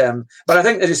 But I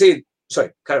think, as you say,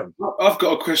 sorry, carry on. I've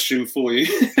got a question for you.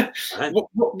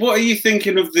 What are you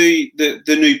thinking of the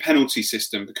new penalty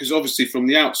system? Because obviously, from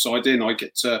the outside in, I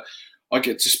get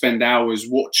to spend hours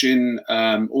watching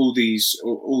all the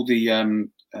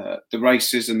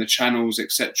races and the channels,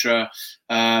 etc.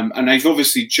 And they've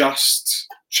obviously just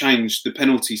changed the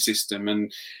penalty system, and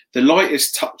the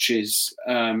lightest touches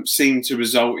seem to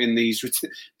result in these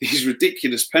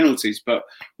ridiculous penalties. But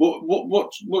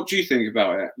what do you think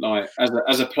about it, like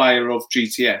as a player of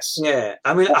GTS? Yeah,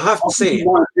 I mean, I have to say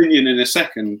my opinion in a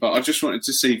second, but I just wanted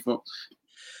to see for.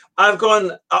 I've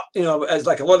gone up, as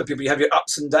like a lot of people, you have your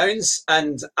ups and downs,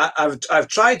 and I've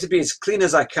tried to be as clean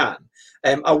as I can.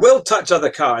 I will touch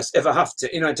other cars if I have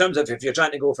to, in terms of if you're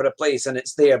trying to go for a place and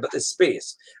it's there, but there's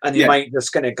space, and you might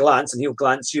just kind of glance, and he'll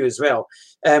glance you as well.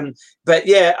 But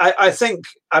yeah, I think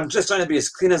I'm just trying to be as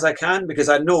clean as I can, because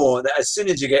I know that as soon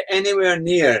as you get anywhere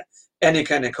near any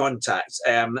kind of contact,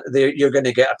 you're going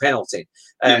to get a penalty.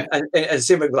 And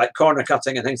same with like corner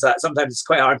cutting and things like that. Sometimes it's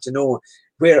quite hard to know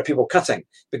where are people cutting,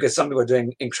 because some people are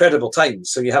doing incredible times,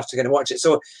 so you have to kind of watch it.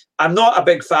 So I'm not a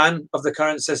big fan of the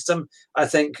current system. I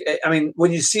think,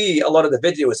 when you see a lot of the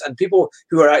videos and people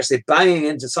who are actually banging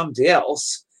into somebody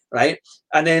else, right,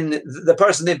 and then the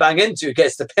person they bang into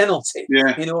gets the penalty,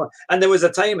 and there was a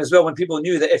time as well when people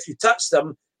knew that if you touched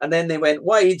them and then they went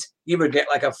wide, you would get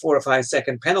like a 4 or 5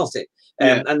 second penalty,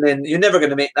 and then you're never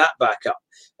going to make that back up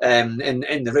in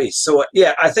the race. So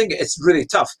yeah, I think it's really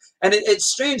tough, and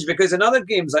it's strange because in other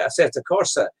games like Assetto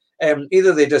Corsa,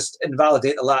 either they just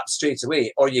invalidate the lap straight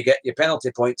away, or you get your penalty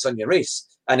points on your race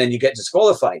and then you get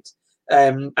disqualified.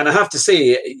 And I have to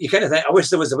say, you kind of think, I wish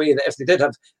there was a way that if they did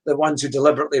have the ones who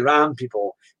deliberately ram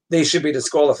people, they should be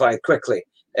disqualified quickly,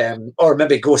 or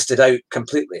maybe ghosted out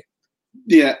completely.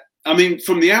 Yeah. I mean,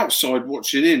 from the outside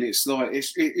watching in, it's like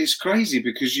it's crazy,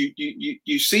 because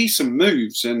you see some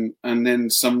moves and then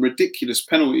some ridiculous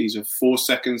penalties of 4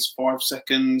 seconds, 5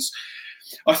 seconds.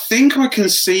 I think I can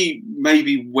see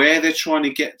maybe where they're trying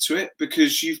to get to it,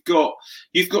 because you've got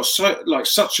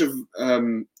such a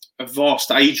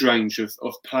vast age range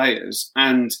of players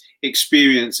and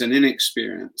experience and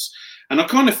inexperience, and I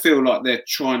kind of feel like they're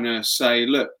trying to say,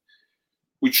 look,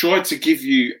 we tried to give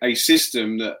you a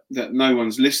system that no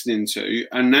one's listening to,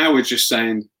 and now we're just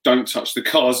saying don't touch the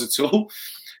cars at all.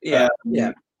 But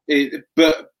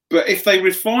if they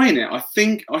refine it, I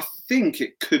think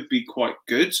it could be quite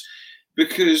good,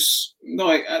 because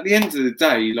like at the end of the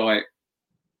day, like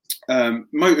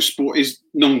motorsport is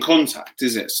non-contact,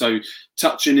 is it? So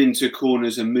touching into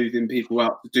corners and moving people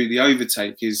out to do the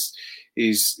overtake is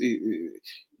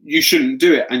you shouldn't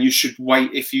do it, and you should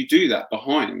wait if you do that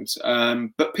behind.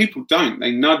 But people don't.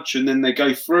 They nudge and then they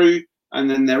go through and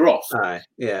then they're off.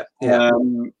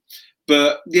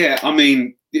 But yeah, I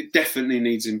mean, it definitely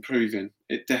needs improving.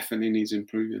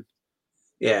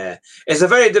 Yeah, it's a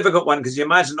very difficult one, because you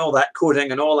imagine all that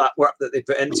coding and all that work that they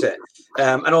put into it,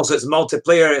 and also it's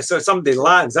multiplayer. So if somebody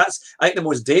lags, that's I think the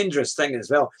most dangerous thing as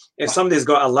well. If somebody's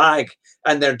got a lag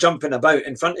and they're jumping about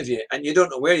in front of you and you don't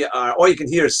know where you are, all you can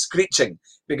hear is screeching,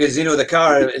 because the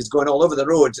car is going all over the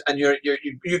road, and you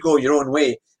go your own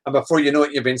way, and before you know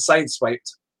it, you've been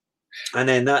sideswiped, and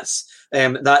then that's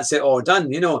it all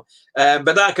done,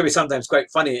 But that can be sometimes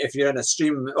quite funny if you're in a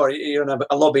stream or you're in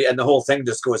a lobby and the whole thing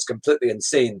just goes completely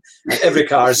insane. Every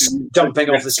car's jumping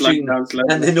off the screen,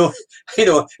 and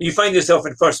you find yourself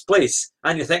in first place,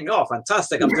 and you're thinking, "Oh,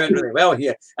 fantastic! I'm doing really well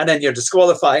here," and then you're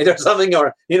disqualified or something,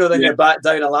 or then you're back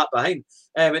down a lap behind.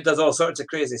 It does all sorts of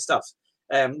crazy stuff.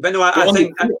 But no, I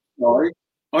think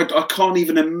I can't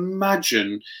even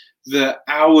imagine the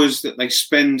hours that they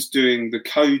spend doing the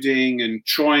coding and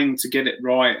trying to get it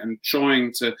right and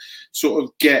trying to sort of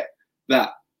get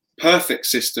that perfect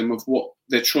system of what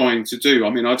they're trying to do. I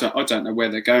mean, I don't know where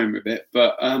they're going with it,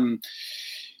 but and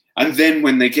then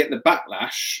when they get the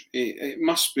backlash, it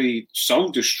must be soul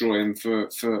destroying for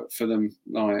them.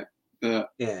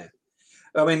 Yeah.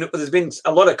 I mean, there's been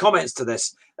a lot of comments to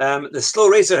this. The Slow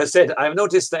Racer has said, I've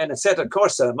noticed that in Assetto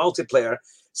Corsa multiplayer,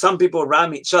 some people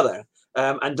ram each other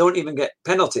and don't even get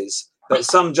penalties, but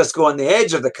some just go on the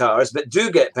edge of the cars but do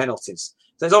get penalties.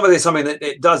 So it's obviously something that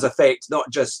it does affect not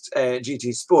just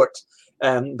GT Sport,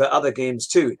 but other games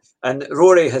too. And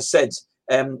Rory has said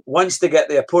once they get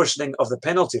the apportioning of the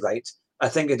penalty right, I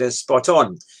think it is spot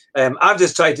on. I've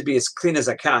just tried to be as clean as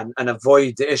I can and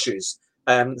avoid the issues.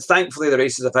 Thankfully, the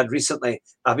races I've had recently,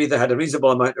 I've either had a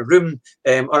reasonable amount of room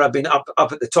or I've been up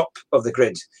at the top of the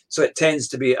grid. So it tends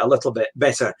to be a little bit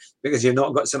better because you've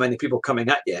not got so many people coming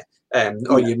at you.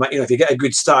 Or you might, if you get a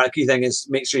good start, the key thing is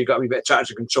make sure you've got a wee bit of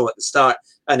traction control at the start,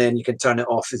 and then you can turn it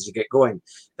off as you get going.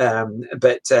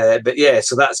 But yeah,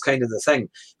 so that's kind of the thing.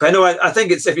 But I know I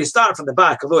think it's if you start from the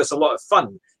back, although it's a lot of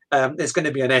fun, it's going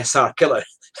to be an SR killer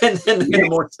in the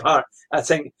most part. I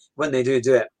think when they do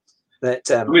it.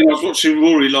 That, I mean, I was watching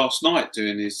Rory last night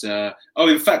doing his.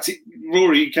 In fact,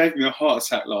 Rory gave me a heart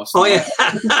attack last night. Yeah.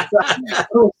 I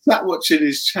was sat watching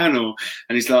his channel,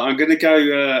 and he's like, "I'm going to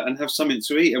go and have something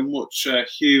to eat and watch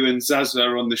Hugh and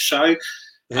Zazza on the show."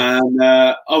 Yeah. And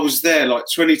I was there like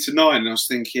 20 to 9, and I was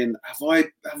thinking, "Have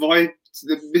I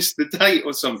missed the date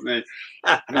or something?"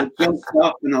 And I jumped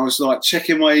up and I was like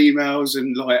checking my emails,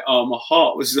 and like, my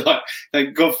heart was like,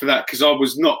 "Thank God for that," because I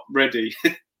was not ready.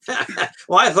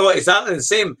 Well, I thought exactly the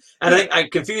same, and I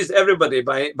confused everybody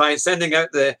by sending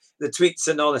out the tweets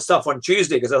and all the stuff on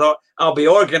Tuesday because I thought I'll be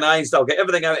organised, I'll get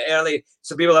everything out early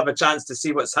so people have a chance to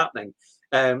see what's happening.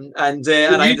 And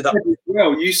I ended up.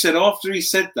 Well, you said after he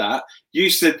said that, you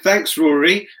said thanks,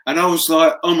 Rory, and I was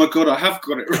like, oh my God, I have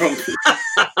got it wrong.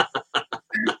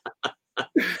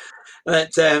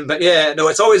 But yeah, no,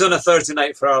 it's always on a Thursday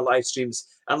night for our live streams,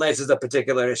 unless there's a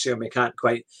particular issue and we can't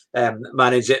quite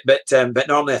manage it. But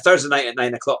normally a Thursday night at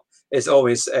 9 o'clock is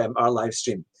always our live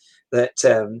stream. Now,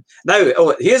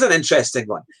 here's an interesting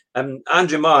one.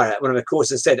 Andrew Marr, one of the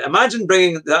coaches, said, imagine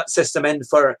bringing that system in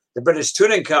for the British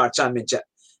Touring Car Championship.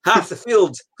 Half the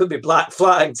field could be black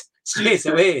flagged straight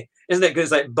away, isn't it? Because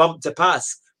it's like bump to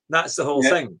pass. That's the whole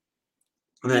thing.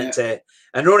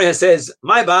 And Rory says,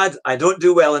 my bad, I don't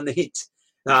do well in the heat.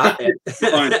 I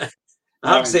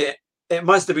have to say, it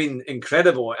must have been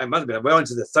incredible. It must have been well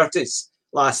into the 30s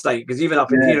last night, because even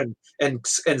up in here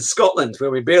in Scotland,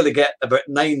 where we barely get about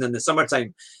 9 in the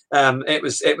summertime, it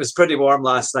was pretty warm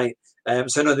last night.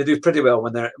 So no, they do pretty well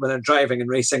when they're driving and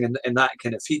racing in that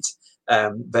kind of heat.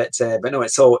 But no,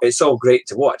 it's all great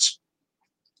to watch.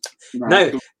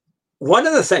 Now, one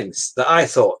of the things that I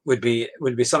thought would be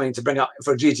something to bring up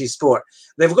for GT Sport,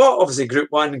 they've got obviously Group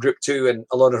 1, Group 2, and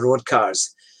a lot of road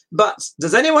cars. But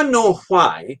does anyone know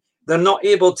why they're not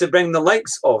able to bring the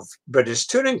likes of British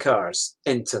touring cars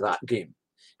into that game?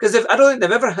 Because I don't think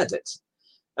they've ever had it.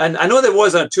 And I know there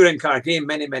was a touring car game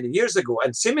many, many years ago,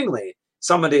 and seemingly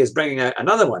somebody is bringing out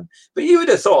another one. But you would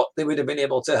have thought they would have been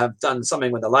able to have done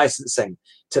something with the licensing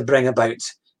to bring about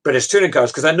British touring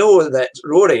cars, because I know that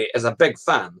Rory is a big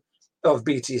fan of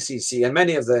BTCC, and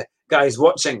many of the guys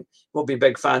watching will be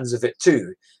big fans of it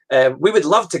too. We would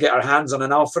love to get our hands on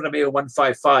an Alfa Romeo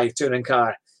 155 touring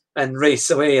car and race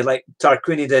away like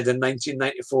Tarquini did in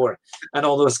 1994 and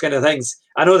all those kind of things.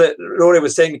 I know that Rory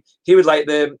was saying he would like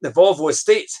the Volvo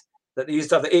Estate, that they used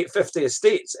to have the 850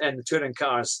 Estates and the touring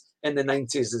cars in the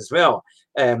 90s as well.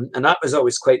 And that was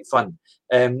always quite fun.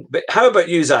 But how about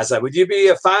you, Zazza? Would you be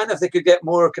a fan if they could get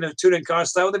more kind of touring car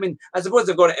style? I mean, I suppose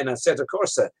they've got it in a Assetto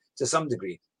Corsa to some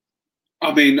degree.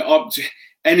 I mean,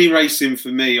 any racing for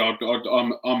me,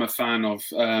 I'm a fan of.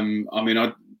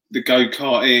 The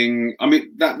go-karting. I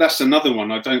mean, that's another one.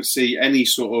 I don't see any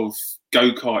sort of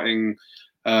go-karting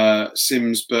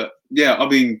sims, but yeah, I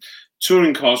mean,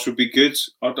 touring cars would be good.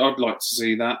 I'd like to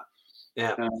see that.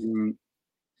 Yeah.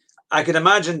 I can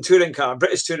imagine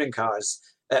British touring cars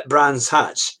at Brands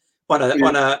Hatch on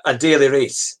a daily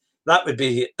race. That would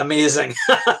be amazing.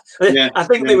 I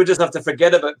think they would just have to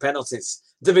forget about penalties.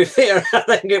 To be fair, I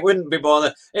think it wouldn't be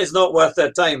bothered. It's not worth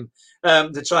their time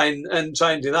to try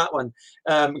and do that one,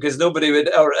 because nobody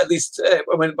would, or at least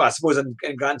I suppose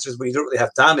in Gran Turismo you don't really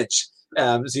have damage,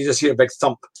 so you just hear a big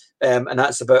thump, and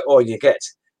that's about all you get.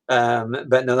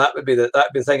 But no, that would be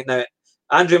the thing. Now,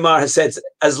 Andrew Marr has said,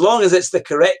 as long as it's the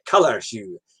correct colour,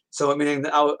 Hugh. So meaning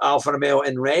Alfa Romeo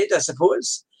in red, I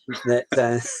suppose.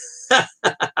 That.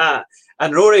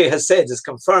 And Rory has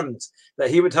confirmed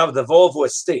that he would have the Volvo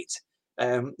Estate.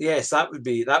 Yes, that would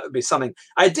be something.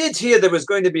 I did hear there was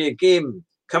going to be a game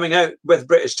coming out with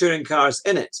British touring cars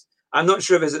in it. I'm not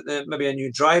sure if it's maybe a new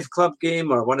Drive Club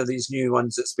game or one of these new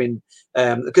ones that's been,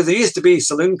 because there used to be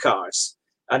saloon cars,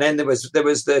 and then there was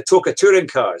the Toka touring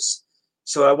cars.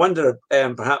 So I wonder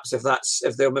perhaps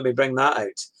if they'll maybe bring that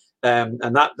out,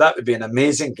 and that would be an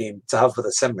amazing game to have with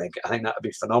a sim rig. I think that would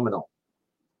be phenomenal.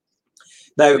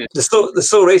 Now, the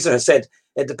Soul Racer has said,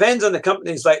 it depends on the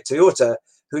companies like Toyota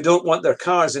who don't want their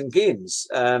cars in games.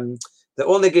 The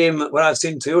only game where I've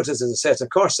seen Toyotas is Assetto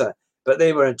Corsa, but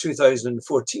they were in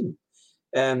 2014.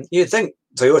 You'd think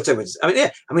Toyota would. I mean,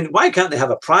 yeah. I mean, why can't they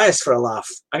have a Prius for a laugh?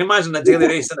 I can imagine a daily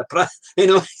race in a Prius. You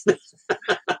know,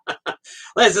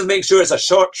 let's just make sure it's a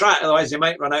short track. Otherwise, you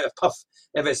might run out of puff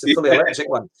if it's the fully electric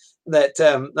one.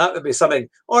 That would be something.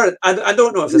 Or I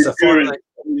don't know if there's a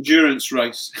endurance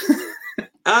race.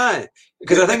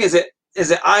 Because I think is it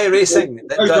iRacing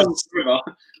that does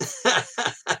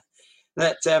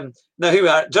that. Now here we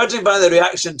are. Judging by the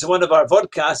reaction to one of our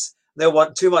vodcasts, they'll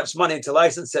want too much money to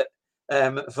license it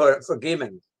for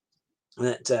gaming.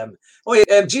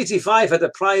 GT5 had a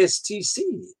Prius TC.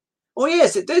 Oh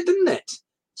yes, it did, didn't it?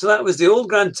 So that was the old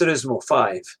Gran Turismo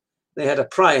 5. They had a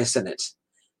Prius in it.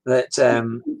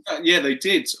 Yeah, they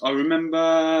did. I remember.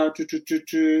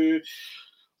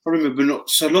 I remember not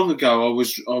so long ago. I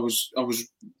was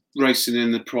racing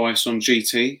in the Prius on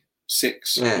GT6,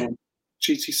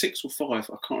 GT6 or 5.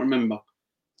 I can't remember.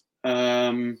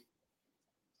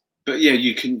 But yeah,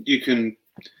 you can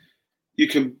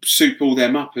soup all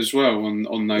them up as well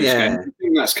on those games. I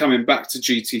think that's coming back to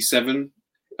GT7.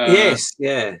 Yes,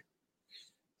 yeah.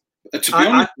 To be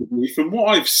honest with you, from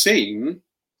what I've seen,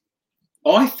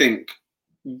 I think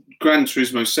Gran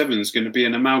Turismo 7 is going to be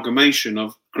an amalgamation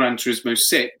of Gran Turismo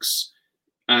 6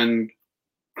 and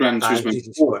Gran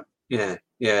Turismo 4. Yeah.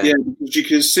 Because you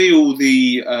can see all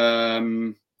the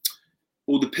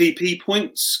PP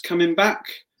points coming back.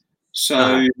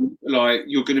 So, like,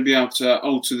 you're going to be able to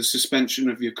alter the suspension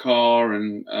of your car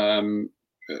and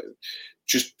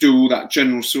just do all that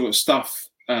general sort of stuff.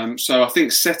 So I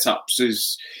think setups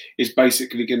is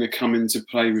basically going to come into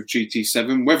play with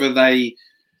GT7. Whether they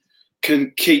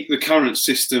can keep the current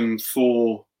system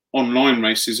for online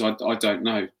races, I don't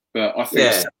know. But I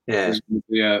think it's going to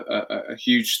be a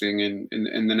huge thing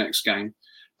in the next game,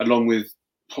 along with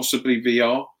possibly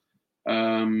VR.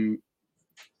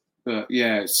 But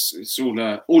yeah, it's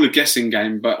all a guessing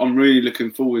game. But I'm really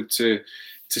looking forward to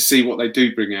see what they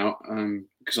do bring out,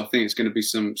 because I think it's going to be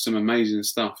some amazing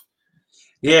stuff.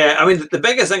 Yeah, I mean, the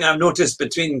biggest thing I've noticed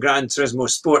between Gran Turismo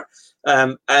Sport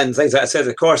and things like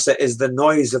Assetto Corsa is the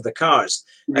noise of the cars.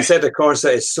 Assetto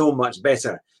Corsa is so much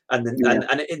better. And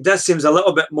it just seems a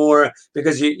little bit more,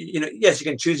 because yes, you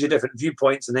can choose your different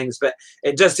viewpoints and things, but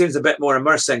it just seems a bit more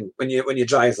immersing when you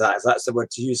drive that, if that's the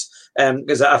word to use.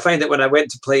 Because I find that when I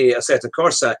went to play Assetto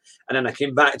Corsa and then I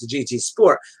came back to GT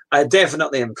Sport, I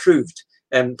definitely improved.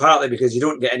 Partly because you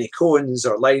don't get any cones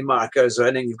or line markers or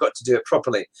anything. You've got to do it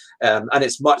properly, and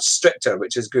it's much stricter,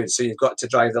 which is good. So you've got to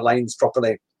drive the lines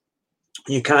properly.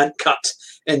 You can't cut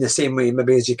in the same way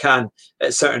maybe as you can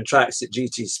at certain tracks at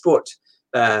GT Sport.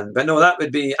 But no, that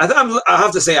would be. I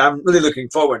have to say, I'm really looking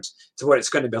forward to what it's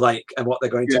going to be like and what they're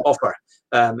going to offer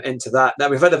into that. Now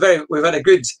we've had a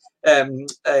good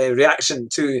reaction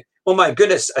to. Oh my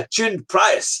goodness, a tuned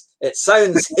Prius! It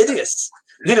sounds hideous.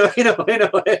 You know,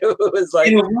 it was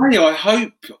like. In a way, I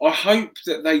hope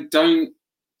that they don't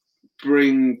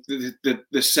bring the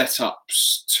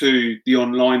setups to the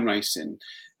online racing,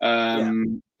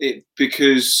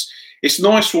 because it's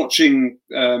nice watching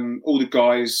all the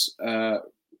guys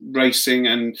racing,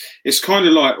 and it's kind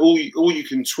of like all you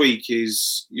can tweak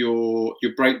is your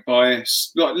brake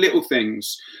bias, like little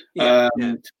things.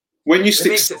 When you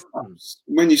stick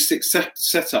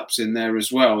setups in there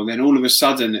as well, then all of a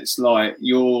sudden it's like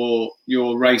you're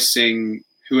racing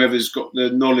whoever's got the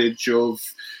knowledge of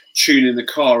tuning the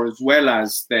car as well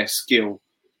as their skill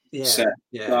set.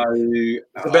 So it's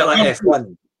a bit like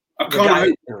F1. I can't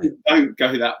hope they don't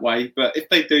go that way, but if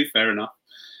they do, fair enough.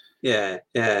 No,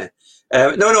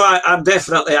 I'm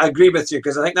definitely, I agree with you,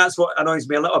 because I think that's what annoys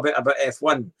me a little bit about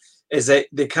F1. Is that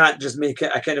they can't just make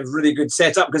it a kind of really good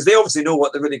setup, because they obviously know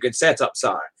what the really good setups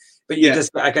are, but you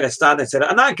just got a kind of standard setup,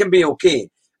 and that can be okay.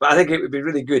 But I think it would be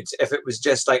really good if it was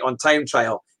just like on time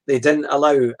trial, they didn't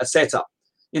allow a setup.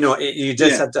 You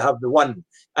just had to have the one,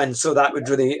 and so that would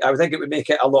really, I would think it would make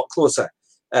it a lot closer.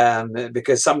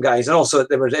 Because some guys, and also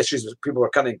there were issues with people were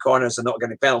cutting corners and not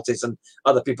getting penalties, and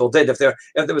other people did. If there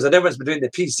was a difference between the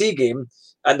PC game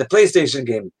and the PlayStation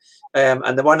game.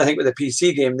 And the one, I think, with the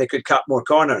PC game, they could cut more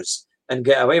corners and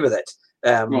get away with it,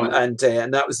 and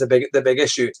that was the big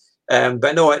issue.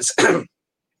 But no, it's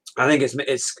I think it's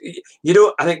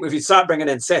I think if you start bringing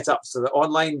in setups to the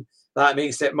online, that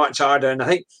makes it much harder. And I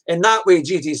think in that way,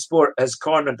 GT Sport has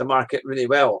cornered the market really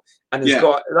well, and it's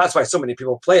got. That's why so many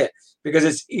people play it,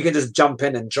 because you can just jump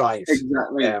in and drive.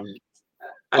 Exactly. And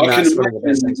that's one of the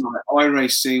best things. Like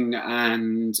iRacing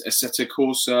and Assetto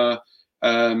Corsa.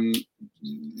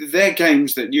 They're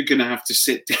games that you're going to have to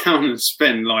sit down and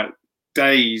spend like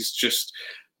days just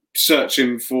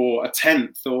searching for a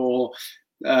tenth, or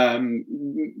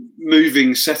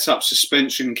moving setup,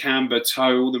 suspension, camber,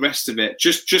 toe, all the rest of it,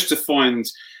 just to find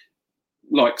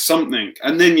like something.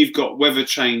 And then you've got weather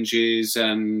changes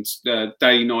and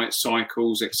day-night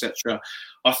cycles, etc.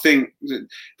 I think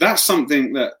that's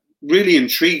something that really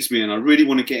intrigues me, and I really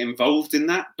want to get involved in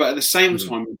that. But at the same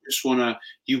time,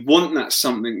 you want that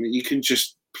something that you can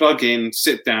just plug in,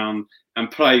 sit down, and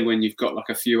play when you've got like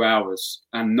a few hours,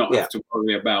 and not have to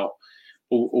worry about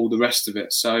all the rest of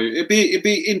it. So it'd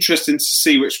be interesting to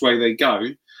see which way they go.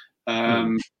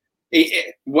 However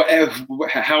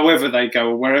they go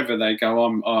or wherever they go,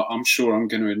 I'm sure I'm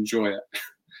going to enjoy it.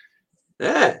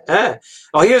 Yeah.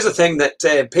 Oh, here's the thing that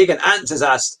Pagan Ant has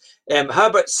asked: how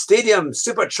about stadium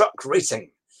super truck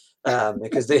racing?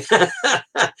 Because there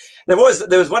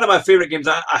was one of my favorite games.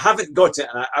 I haven't got it,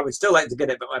 and I would still like to get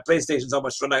it, but my PlayStation's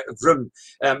almost run out of room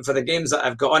for the games that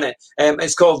I've got on it.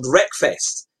 It's called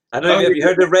Wreckfest. I don't know if you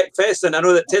heard of Wreckfest, and I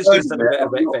know that Tisby's done a bit of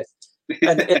Wreckfest,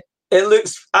 and it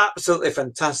looks absolutely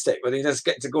fantastic. Where you just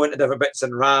get to go into different bits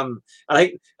and ram.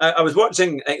 I was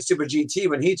watching Super GT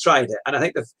when he tried it, and I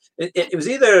think it was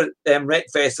either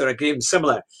Wreckfest or a game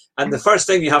similar. And the first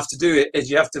thing you have to do is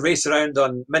you have to race around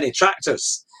on mini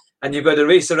tractors, and you've got to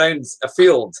race around a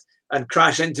field and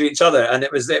crash into each other. And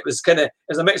it was a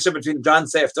mixture between Grand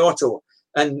Theft Auto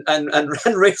and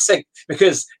racing,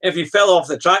 because if you fell off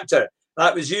the tractor,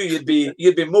 that was you.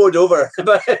 You'd be mowed over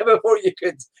before you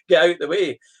could get out the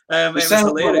way. It was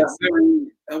hilarious.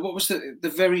 What was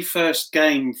the very first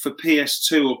game for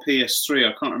PS2 or PS3?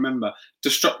 I can't remember.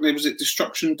 Was it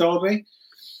Destruction Derby?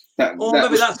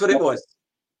 Maybe that's what it was.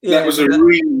 Yeah, that was a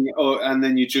ring, and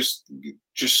then you just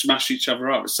smash each other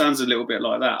up. It sounds a little bit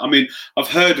like that. I mean, I've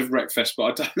heard of Wreckfest, but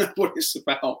I don't know what it's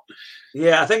about.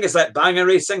 Yeah, I think it's like banger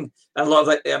racing, and a lot of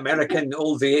like the American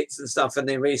old V8s and stuff, and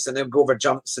they race and they'll go over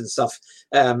jumps and stuff.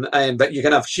 But you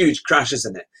can have huge crashes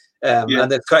in it.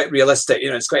 And it's quite realistic.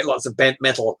 It's quite lots of bent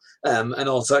metal and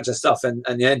all sorts of stuff, and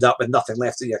you end up with nothing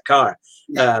left of your car,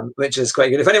 which is quite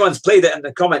good. If anyone's played it in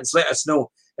the comments, let us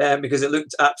know, because it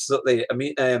looked absolutely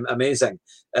amazing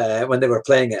when they were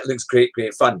playing it. It looks great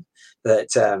fun. But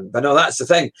no, that's the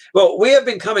thing. Well, we have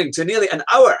been coming to nearly an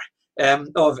hour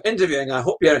of interviewing. I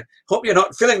hope you're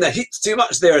not feeling the heat too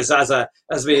much there, Zazza,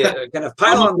 as we kind of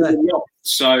pile on the.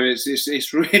 So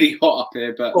it's really hot up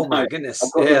here, but oh my goodness,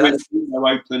 I've got the window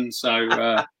open, so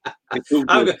it's all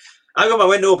good. I got my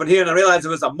window open here, and I realised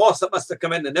there was a moth that must have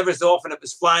come in, and never so often it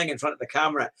was flying in front of the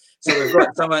camera. So we've got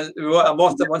a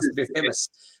moth that wants to be famous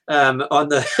on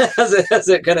the as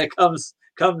it kind of comes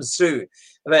through.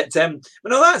 But no,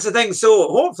 that's the thing. So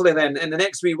hopefully then in the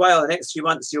next wee while, the next few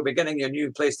months, you'll be getting your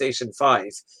new PlayStation 5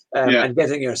 and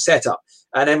getting your setup,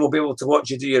 and then we'll be able to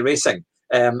watch you do your racing.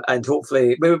 And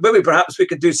hopefully, maybe perhaps we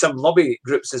could do some lobby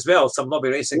groups as well, some lobby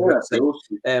racing groups.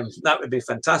 That would be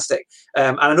fantastic.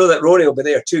 And I know that Rory will be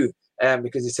there too,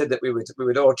 because he said that we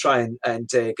would all try and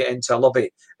get into a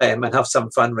lobby and have some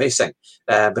fun racing.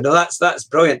 But no, that's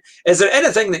brilliant. Is there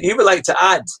anything that you would like to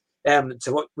add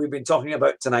to what we've been talking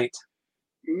about tonight?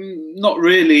 Not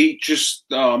really. Just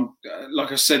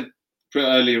like I said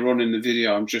earlier on in the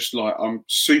video, I'm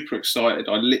super excited.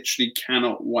 I literally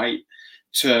cannot wait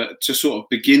to sort of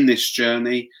begin this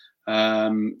journey,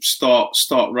 start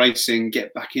racing,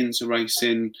 get back into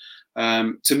racing,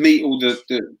 to meet all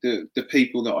the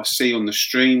people that I see on the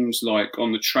streams, like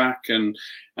on the track, and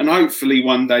hopefully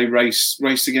one day race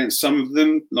against some of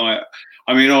them. Like,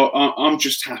 I mean, I'm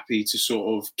just happy to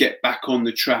sort of get back on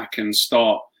the track and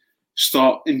start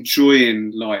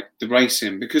enjoying like the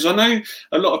racing, because I know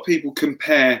a lot of people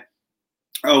compare,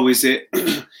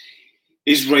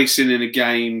 is racing in a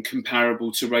game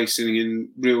comparable to racing in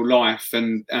real life,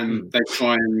 and they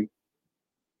try and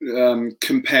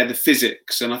compare the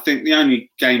physics. And I think the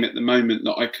only game at the moment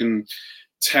that I can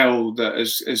tell that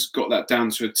has got that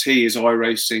down to a T is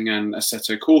iRacing and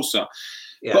Assetto Corsa.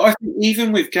 Yeah. But I think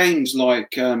even with games like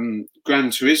Gran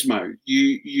Turismo,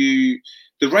 the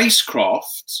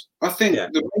racecraft, I think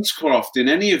the racecraft in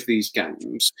any of these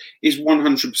games is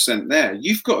 100% there.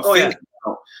 You've got to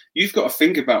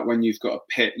think about when you've got a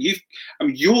pit.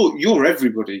 You're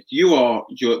everybody. You're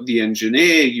the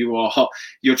engineer. You're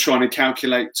trying to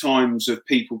calculate times of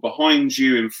people behind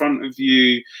you, in front of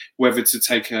you, whether to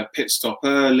take a pit stop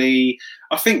early.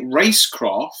 I think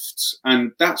racecraft,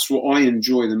 and that's what I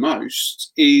enjoy the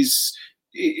most, is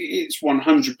it's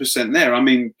 100% there. I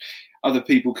mean, other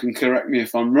people can correct me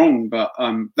if I'm wrong, but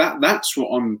that's what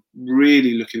I'm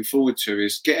really looking forward to,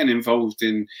 is getting involved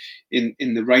in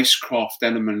the racecraft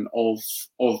element of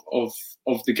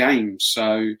the game.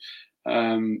 So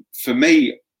for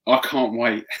me, I can't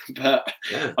wait. But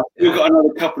I've still got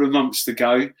another couple of months to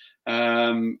go.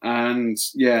 And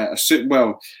yeah,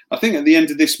 well, I think at the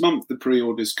end of this month the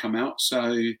pre-orders come out.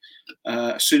 So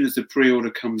as soon as the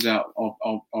pre-order comes out,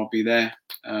 I'll be there.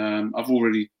 I've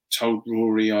already told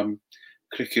Rory I'm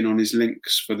clicking on his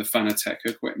links for the Fanatec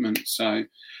equipment. So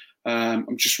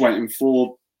I'm just waiting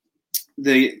for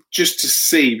just to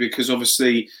see, because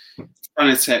obviously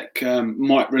Fanatec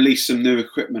might release some new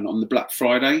equipment on the Black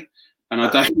Friday, and I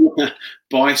don't want to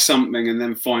buy something and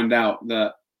then find out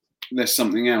that there's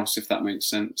something else, if that makes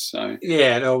sense. So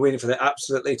yeah, no, waiting for the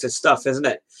absolute latest stuff, isn't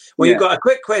it? Well, yeah. You've got a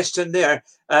quick question there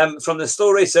from the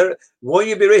Slow Racer. Will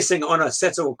you be racing on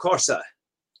Assetto Corsa?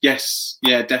 Yes,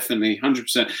 yeah, definitely,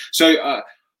 100%. So I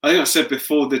think I said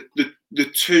before that the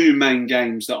two main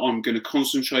games that I'm going to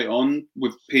concentrate on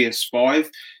with PS5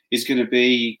 is going to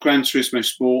be Gran Turismo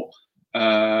Sport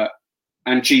and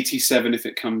GT7 if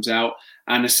it comes out,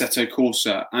 and Assetto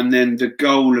Corsa. And then the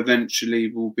goal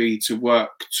eventually will be to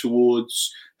work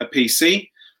towards a PC,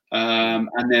 and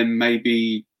then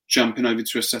maybe jumping over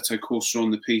to Assetto Corsa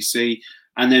on the PC,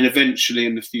 and then eventually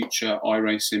in the future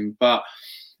iRacing. But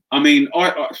I mean,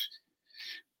 I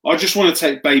just want to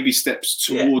take baby steps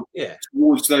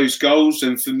towards those goals.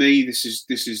 And for me, this is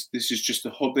just a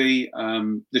hobby.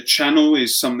 The channel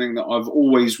is something that I've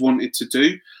always wanted to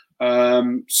do.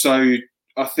 So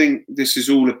I think this is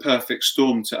all a perfect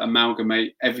storm to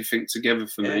amalgamate everything together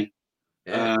for me.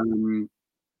 Yeah.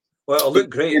 Well, it'll look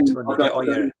great when you get all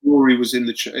your. Rory was in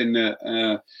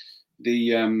the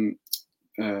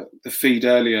feed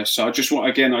earlier, so I just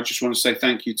want to say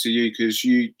thank you to you, because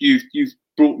you've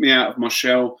brought me out of my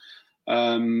shell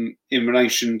in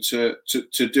relation to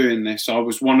doing this. I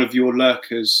was one of your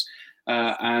lurkers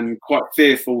and quite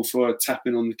fearful for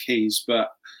tapping on the keys, but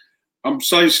I'm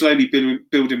so slowly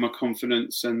building my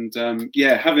confidence, and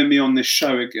having me on this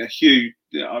show, Hugh,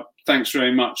 thanks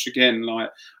very much again. Like,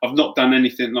 I've not done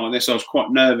anything like this. I was quite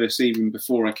nervous even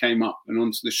before I came up and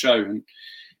onto the show, and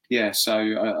so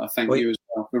I thank you as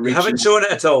well for reaching. You haven't shown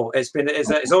it at all.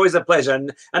 It's always a pleasure,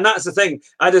 and that's the thing.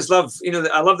 I just love,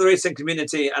 I love the racing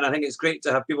community, and I think it's great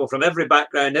to have people from every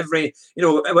background, every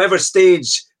whatever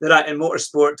stage they're at in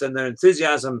motorsport, and their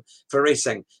enthusiasm for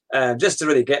racing, just to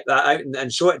really get that out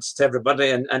and show it to everybody,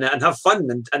 and have fun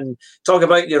and talk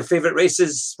about your favourite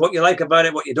races, what you like about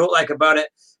it, what you don't like about it,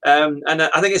 and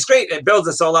I think it's great. It builds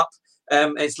us all up.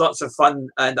 It's lots of fun,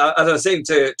 and as I was saying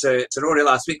to Rory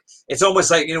last week, it's almost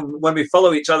like when we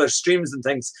follow each other's streams and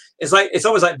things, it's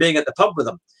almost like being at the pub with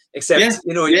them. Except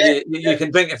you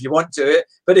can drink if you want to,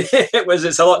 but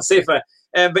it's a lot safer.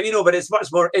 But it's much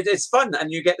more. It's fun,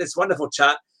 and you get this wonderful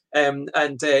chat.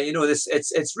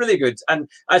 It's really good. And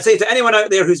I'd say to anyone out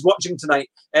there who's watching tonight,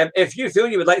 if you feel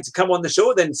you would like to come on the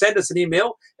show, then send us an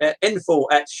email,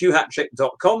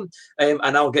 info@hughhatrick.com,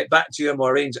 and I'll get back to you and we'll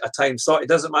arrange a time slot. It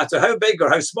doesn't matter how big or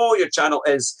how small your channel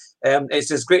is. It's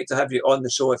just great to have you on the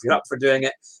show if you're up for doing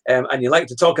it, and you like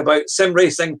to talk about sim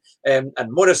racing and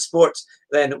motorsport,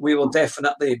 then we will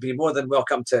definitely be more than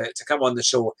welcome to come on the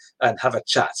show and have a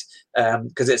chat,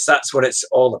 because that's what it's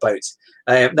all about.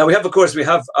 Now we have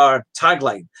our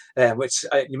tagline, which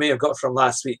you may have got from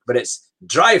last week, but it's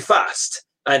drive fast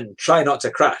and try not to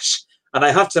crash. And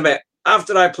I have to admit,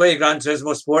 after I play Gran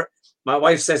Turismo Sport, my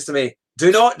wife says to me,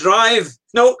 "Do not drive,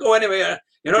 don't go anywhere.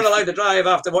 You're not allowed to drive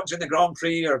after watching the Grand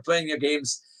Prix or playing your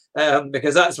games."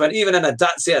 Because that's when, even in a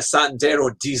Dacia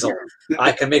Sandero diesel,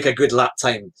 I can make a good lap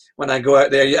time when I go out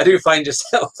there. I do find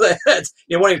yourself that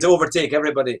you're wanting to overtake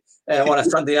everybody on a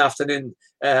Sunday afternoon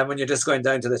when you're just going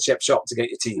down to the chip shop to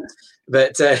get your tea.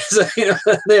 But there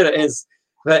it is.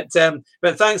 But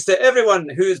thanks to everyone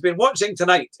who's been watching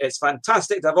tonight. It's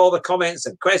fantastic to have all the comments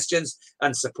and questions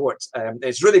and support.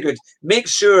 It's really good. Make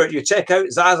sure you check out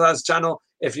Zazza's channel.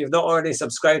 If you've not already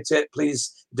subscribed to it,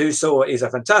 please do so. He's a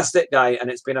fantastic guy,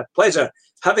 and it's been a pleasure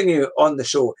having you on the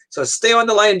show. So stay on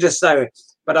the line just now,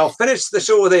 but I'll finish the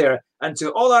show there. And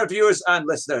to all our viewers and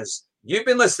listeners, you've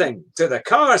been listening to the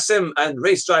Car, Sim and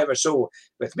Race Driver Show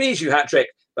with me, Hugh Hatrick,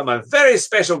 and my very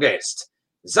special guest,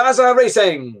 Zazza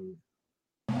Racing.